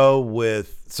would go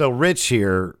with, so Rich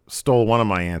here stole one of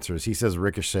my answers. He says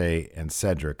Ricochet and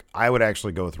Cedric. I would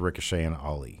actually go with Ricochet and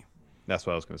Ali. That's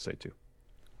what I was going to say, too.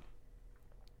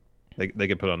 They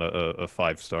could put on a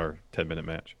 5-star 10-minute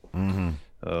match. Mm-hmm.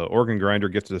 Organ Grinder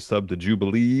gifted a sub to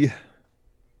Jubilee.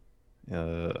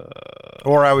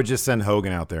 Or I would just send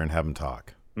Hogan out there and have him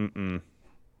talk.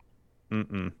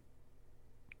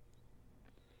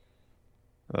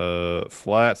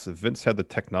 Flats, if Vince had the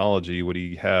technology, would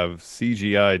he have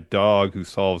CGI dog who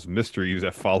solves mysteries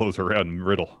that follows around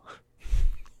Riddle?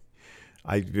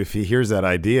 If he hears that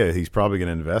idea, he's probably going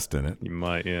to invest in it. He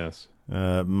might, yes.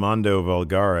 Mondo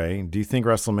Vulgare, do you think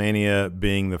WrestleMania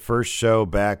being the first show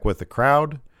back with the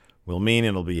crowd will mean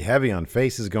it'll be heavy on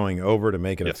faces going over to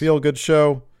make it a feel-good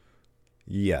show?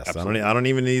 Yes. Absolutely. I don't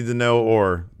even need to know,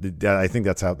 or I think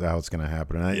that's how it's going to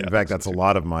happen. And in fact, that's a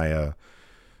lot of my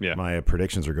my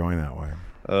predictions are going that way.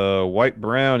 White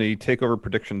Brownie, takeover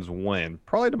predictions when?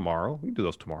 Probably tomorrow. We can do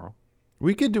those tomorrow.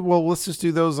 We could do, well, let's just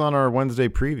do those on our Wednesday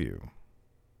preview.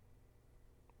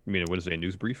 You mean a Wednesday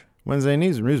news brief? Wednesday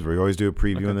news brief. We always do a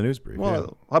preview in the news brief.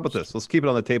 Well, how about this? Let's keep it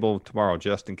on the table tomorrow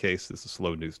just in case this is a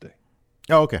slow news day.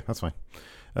 Oh, okay. That's fine.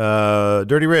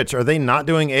 Dirty Rich, are they not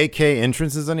doing AK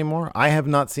entrances anymore? I have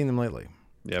not seen them lately.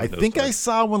 Yeah, I think I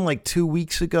saw one like 2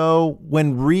 weeks ago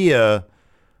when Rhea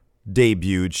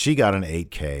debuted. She got an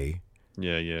 8K.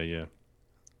 Yeah.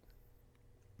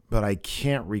 But I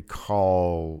can't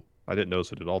recall. I didn't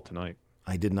notice it at all tonight.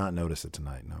 I did not notice it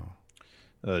tonight, no.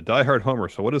 Die Hard Homer,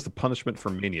 so what is the punishment for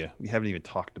Mania? We haven't even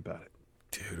talked about it.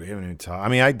 Dude, we haven't even talked. I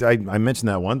mean, I mentioned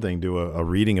that one thing, do a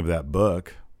reading of that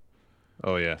book.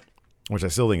 Oh, yeah. Which I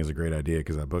still think is a great idea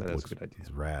because that book looks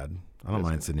rad. I don't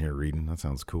mind sitting here reading. That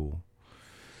sounds cool.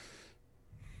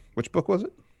 Which book was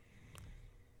it?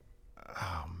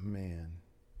 Oh, man.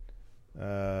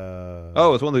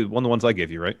 It's one of the ones I gave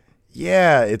you, right?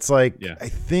 Yeah, it's like I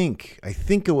think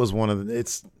it was one of the.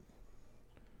 It's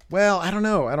well, I don't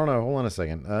know. Hold on a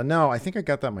second. No, I think I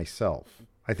got that myself.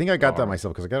 I think I got that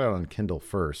myself because I got it on Kindle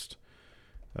first.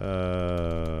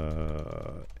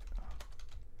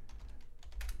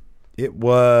 It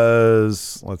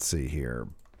was. Let's see here.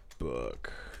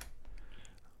 Book.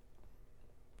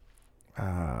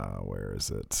 Where is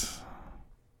it?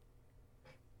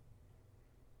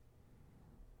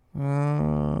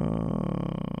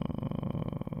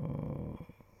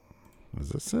 Is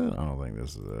this it? I don't think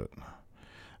this is it.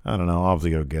 I don't know. I'll have to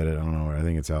go get it. I don't know where. I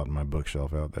think it's out in my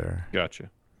bookshelf out there. Gotcha.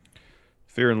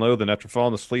 Fear and Loathing. After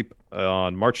falling asleep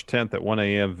on March 10th at 1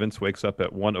 a.m., Vince wakes up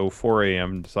at 1:04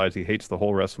 a.m. and decides he hates the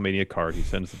whole WrestleMania card. He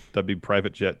sends the W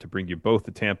private jet to bring you both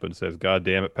to Tampa and says, God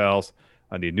damn it, pals.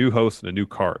 I need a new host and a new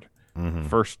card. Mm-hmm.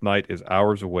 First night is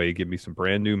hours away. Give me some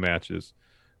brand new matches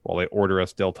while they order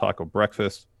us Del Taco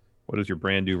breakfast. What does your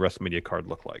brand new WrestleMania card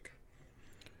look like?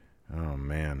 Oh,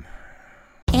 man.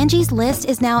 Angie's List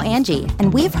is now Angie,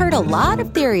 and we've heard a lot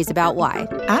of theories about why.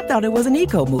 I thought it was an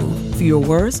eco move. Fewer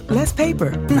words, less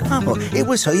paper. No, it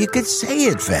was so you could say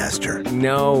it faster.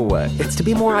 No, it's to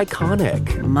be more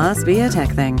iconic. Must be a tech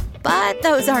thing. But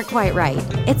those aren't quite right.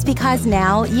 It's because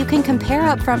now you can compare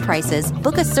upfront prices,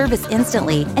 book a service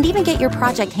instantly, and even get your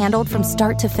project handled from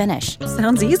start to finish.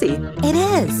 Sounds easy. It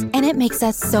is, and it makes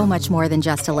us so much more than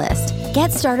just a list.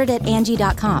 Get started at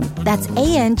Angie.com. That's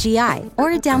ANGI,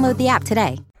 or download the app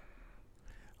today.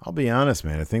 I'll be honest,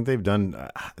 man. I think they've done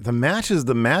the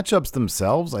matchups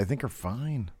themselves, I think, are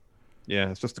fine. Yeah,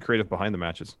 it's just the creative behind the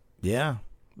matches. Yeah.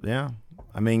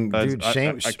 I mean, dude,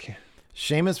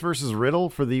 Sheamus versus Riddle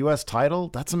for the U.S. title,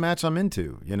 that's a match I'm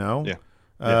into, you know?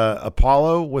 Yeah.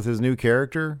 Apollo with his new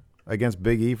character against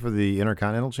Big E for the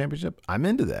Intercontinental Championship, I'm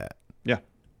into that. Yeah.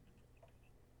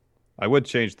 I would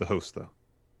change the host, though.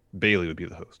 Bailey would be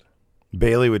the host.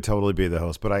 Bailey would totally be the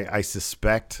host, but I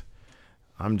suspect...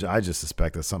 I just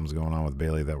suspect that something's going on with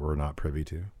Bailey that we're not privy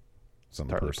to.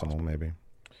 Something personal, maybe.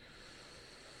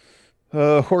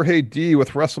 Jorge D,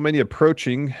 with WrestleMania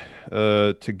approaching,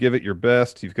 to give it your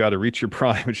best, you've got to reach your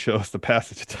prime and show us the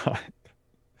passage of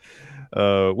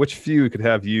time. Which feud could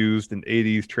have used an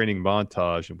 80s training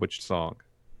montage and which song?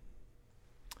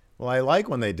 Well, I like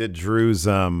when they did Drew's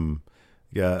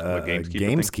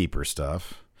Gameskeeper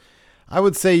stuff. I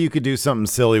would say you could do something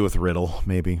silly with Riddle,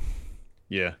 maybe.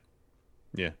 Yeah.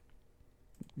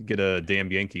 Get a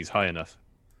damn Yankees high enough.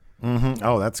 Mm-hmm.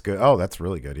 Oh, that's good. Oh, that's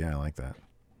really good. Yeah, I like that.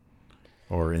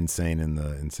 Or insane in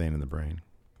the brain.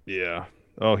 Yeah.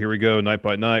 Oh, here we go. Night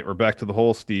by night. We're back to the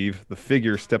hole, Steve. The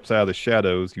figure steps out of the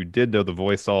shadows. You did know the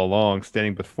voice all along,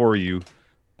 standing before you.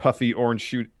 Puffy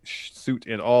orange suit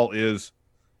and all is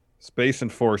Space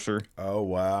Enforcer. Oh,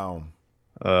 wow.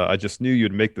 I just knew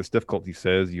you'd make this difficult, he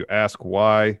says. You ask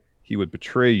why he would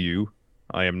betray you.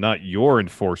 I am not your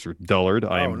enforcer, dullard.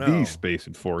 I am the Space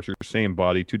Enforcer. Same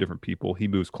body, two different people. He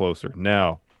moves closer.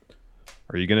 Now,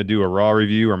 are you going to do a Raw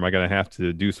review, or am I going to have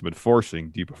to do some enforcing?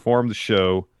 Do you perform the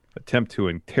show, attempt to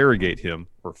interrogate him,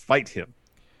 or fight him?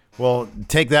 Well,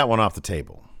 take that one off the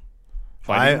table.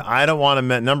 I don't want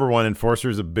to. Number one, enforcer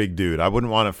is a big dude. I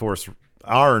wouldn't want to force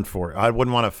our enforcer. I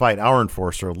wouldn't want to fight our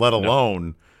enforcer, let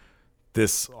alone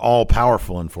this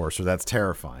all-powerful enforcer. That's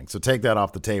terrifying. So take that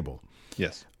off the table.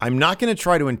 Yes. I'm not going to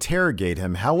try to interrogate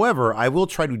him. However, I will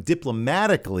try to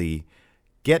diplomatically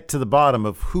get to the bottom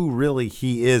of who really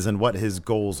he is and what his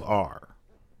goals are.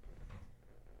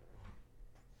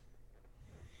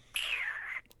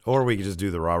 Or we could just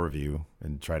do the Raw review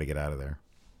and try to get out of there.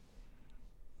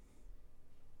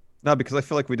 No, because I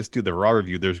feel like we just do the Raw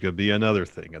review. There's going to be another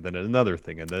thing, and then another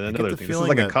thing, and then another thing. This is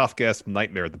like a Kafkaesque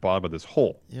nightmare at the bottom of this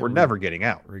hole. Yeah, we're never getting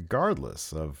out.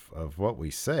 Regardless of what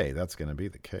we say, that's going to be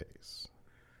the case.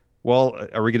 Well,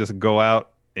 are we going to just go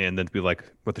out and then be like,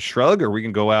 with a shrug, or are we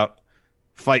going to go out,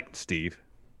 fight, Steve?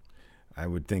 I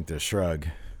would think the shrug.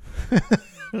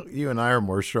 You and I are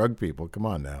more shrug people. Come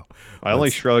on now. I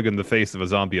only shrug in the face of a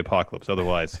zombie apocalypse.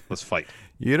 Otherwise, let's fight.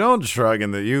 You don't shrug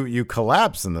in the you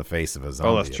collapse in the face of a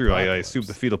zombie. Oh, that's true. I assume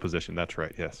the fetal position. That's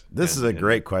right. Yes. This is a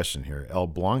great question here. El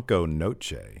Blanco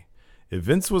Noche. If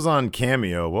Vince was on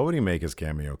Cameo, what would he make his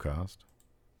Cameo cost?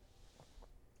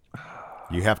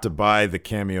 You have to buy the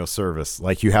Cameo service.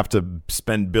 Like you have to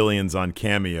spend billions on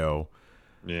Cameo.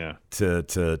 Yeah.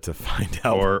 To find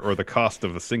out. Or the cost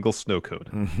of a single snow cone.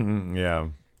 Mm-hmm, yeah.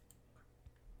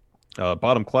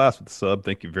 Bottom class with the sub.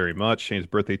 Thank you very much. Shane's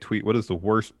birthday tweet. What is the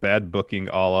worst bad booking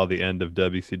a la the end of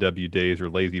WCW days or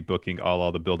lazy booking a la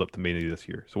the build up to Mania this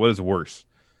year? So what is worse?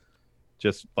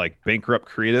 Just like bankrupt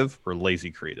creative or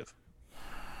lazy creative?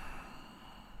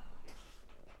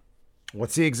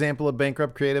 What's the example of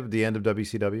bankrupt creative at the end of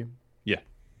WCW? Yeah.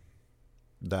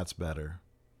 That's better.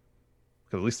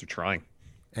 Because at least they're trying.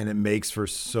 And it makes for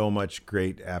so much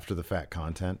great after the fact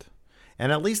content.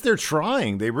 And at least they're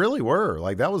trying. They really were.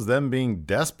 Like that was them being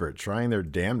desperate, trying their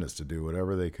damnedest to do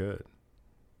whatever they could.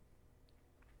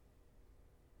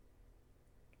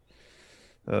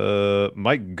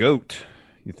 Mike Goat,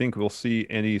 you think we'll see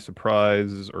any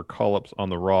surprises or call-ups on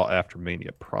the Raw after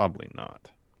Mania? Probably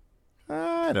not.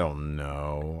 I don't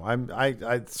know.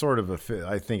 I sort of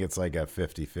I think it's like a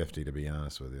 50-50 to be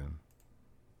honest with you.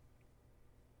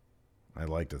 I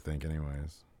like to think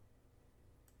anyways.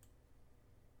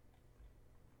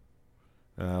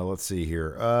 Let's see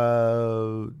here.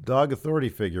 Dog Authority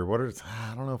figure.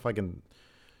 I don't know if I can.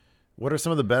 What are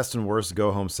some of the best and worst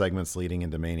go home segments leading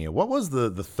into Mania? What was the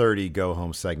 30 go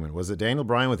home segment? Was it Daniel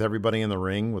Bryan with everybody in the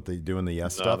ring doing the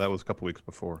yes stuff? No, that was a couple weeks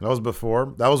before. That was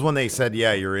before? That was when they said,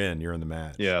 yeah, you're in the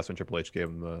match. Yeah, that's when Triple H gave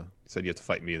him said you have to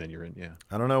fight me, then you're in, yeah.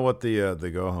 I don't know what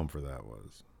the go home for that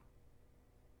was.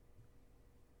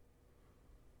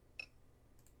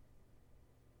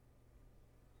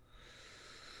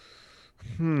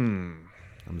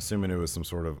 I'm assuming it was some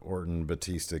sort of Orton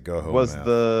Batista go home. Was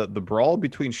the brawl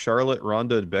between Charlotte,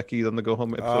 Ronda, and Becky on the go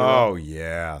home episode? Oh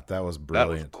yeah, that was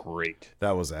brilliant. That was great.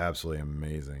 That was absolutely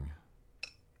amazing.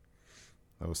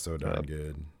 That was so darn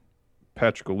good.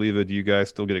 Patrick Oliva, do you guys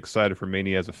still get excited for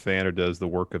Mania as a fan, or does the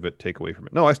work of it take away from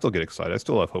it? No, I still get excited. I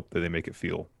still have hope that they make it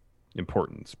feel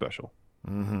important and special.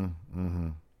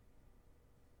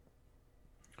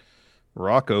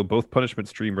 Rocco, both punishment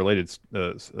stream related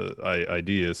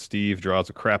ideas. Steve draws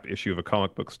a crap issue of a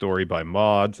comic book story by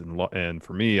mods, and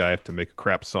for me, I have to make a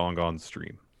crap song on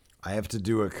stream. I have to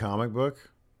do a comic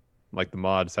book? Like the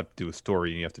mods have to do a story,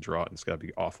 and you have to draw it, and it's got to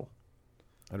be awful.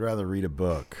 I'd rather read a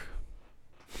book.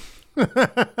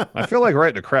 I feel like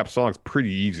writing a crap song is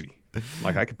pretty easy.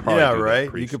 Like I could probably do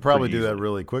right. You could probably do that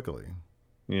really quickly.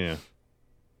 Yeah.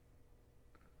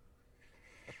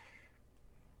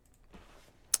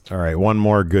 All right, one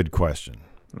more good question.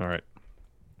 All right.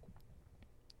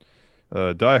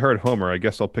 Die Hard Homer, I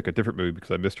guess I'll pick a different movie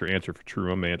because I missed her answer for True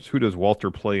Romance. Who does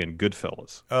Walter play in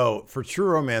Goodfellas? Oh, for True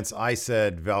Romance, I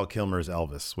said Val Kilmer's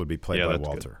Elvis would be played by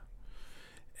Walter. Good.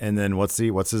 And then what's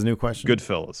his new question?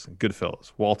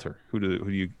 Goodfellas. Walter.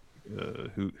 Who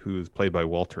is played by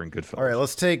Walter in Goodfellas? All right,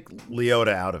 let's take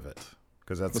Leota out of it.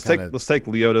 because that's let's take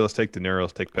Leota, let's take De Niro,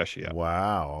 let's take Pesci out.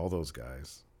 Wow, all those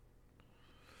guys.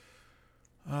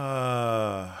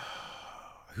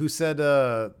 Who said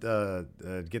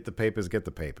get the papers, get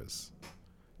the papers?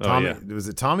 Tommy, was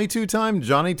it Tommy two-time?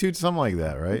 Johnny something like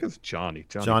that, right? I think it's Johnny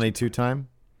two-time.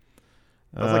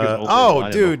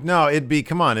 Like dude, no, it'd be the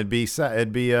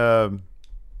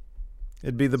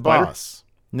Spider? boss.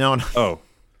 No. Oh,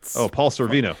 Paul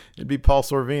Sorvino. It'd be Paul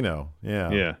Sorvino.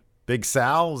 Yeah. Yeah. Big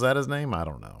Sal, is that his name? I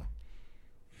don't know.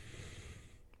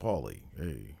 Paulie.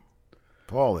 Hey.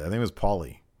 Paulie. I think it was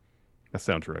Paulie. That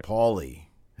sounds right. Paulie.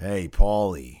 Hey,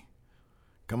 Paulie.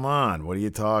 Come on. What are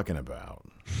you talking about?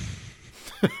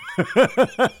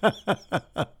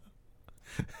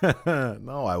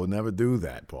 No, I would never do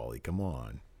that, Paulie. Come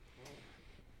on.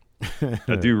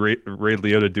 I do Ray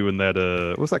Liotta doing that.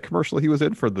 What was that commercial he was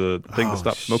in for the thing to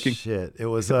stop smoking? Shit, it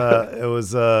was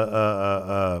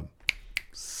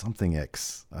something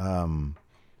X.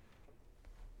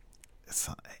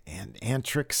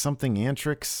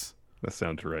 Antrix. That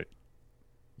sounds right.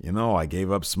 I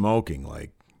gave up smoking like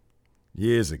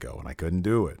years ago, and I couldn't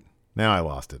do it. Now I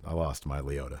lost it. I lost my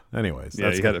Liotta. Anyways,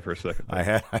 yeah, you had it for a second. I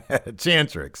had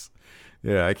Chantrix.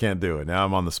 Yeah, I can't do it. Now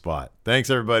I'm on the spot. Thanks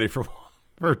everybody for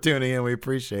tuning in. We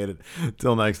appreciate it.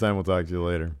 Till next time, we'll talk to you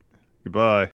later.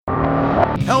 Goodbye.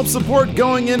 Help support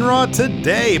Going In Raw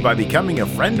today by becoming a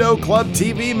Friendo Club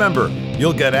TV member.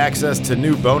 You'll get access to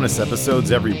new bonus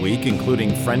episodes every week,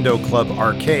 including Friendo Club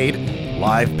Arcade,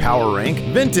 Live Power Rank,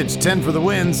 Vintage 10 for the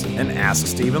Wins, and Ask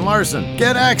Steven Larson.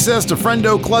 Get access to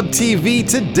Friendo Club TV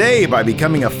today by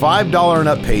becoming a $5 and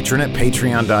up patron at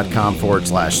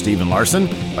patreon.com/Steven Larson,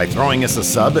 by throwing us a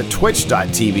sub at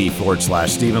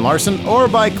twitch.tv/Steven Larson, or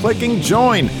by clicking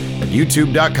join at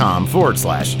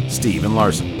youtube.com/Steven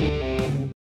Larson.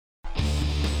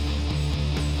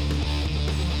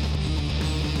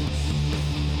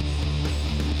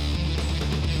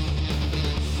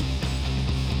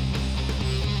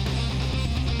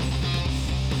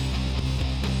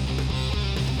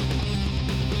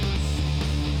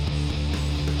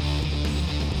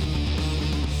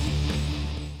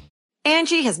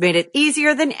 Angie has made it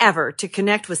easier than ever to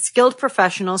connect with skilled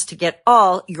professionals to get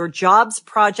all your jobs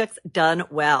projects done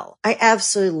well. I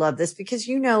absolutely love this because,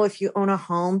 if you own a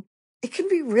home, it can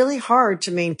be really hard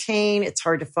to maintain. It's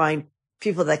hard to find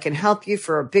people that can help you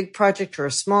for a big project or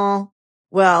a small.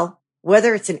 Well,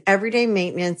 whether it's in everyday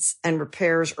maintenance and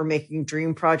repairs or making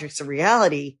dream projects a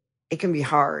reality, it can be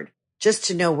hard just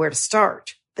to know where to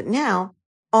start. But now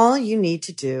all you need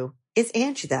to do is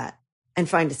Angie that and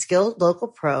find a skilled local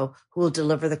pro who will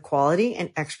deliver the quality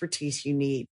and expertise you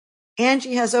need.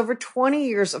 Angie has over 20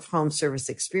 years of home service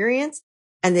experience,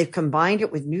 and they've combined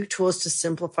it with new tools to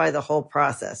simplify the whole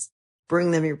process.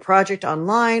 Bring them your project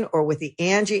online or with the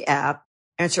Angie app,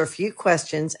 answer a few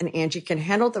questions, and Angie can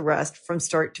handle the rest from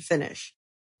start to finish.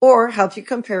 Or help you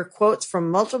compare quotes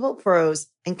from multiple pros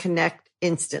and connect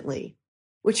instantly,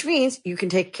 which means you can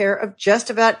take care of just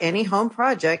about any home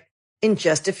project in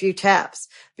just a few taps.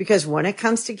 Because when it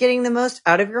comes to getting the most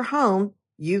out of your home,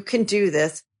 you can do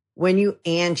this when you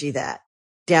Angie that.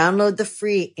 Download the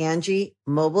free Angie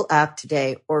mobile app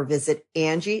today or visit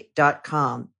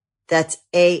Angie.com. That's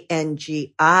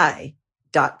ANGI.com.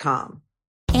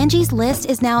 Angie's List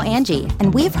is now Angie,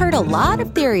 and we've heard a lot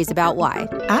of theories about why.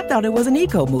 I thought it was an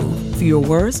eco move. Fewer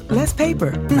words, less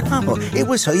paper. No, it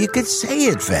was so you could say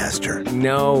it faster.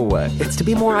 No, it's to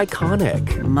be more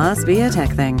iconic. Must be a tech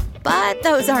thing. But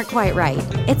those aren't quite right.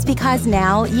 It's because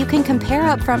now you can compare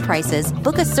upfront prices,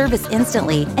 book a service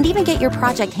instantly, and even get your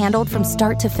project handled from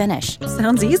start to finish.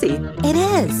 Sounds easy. It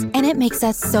is, and it makes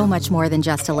us so much more than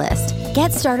just a list.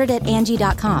 Get started at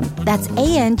Angie.com. That's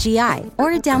ANGI,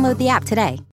 or download the app today.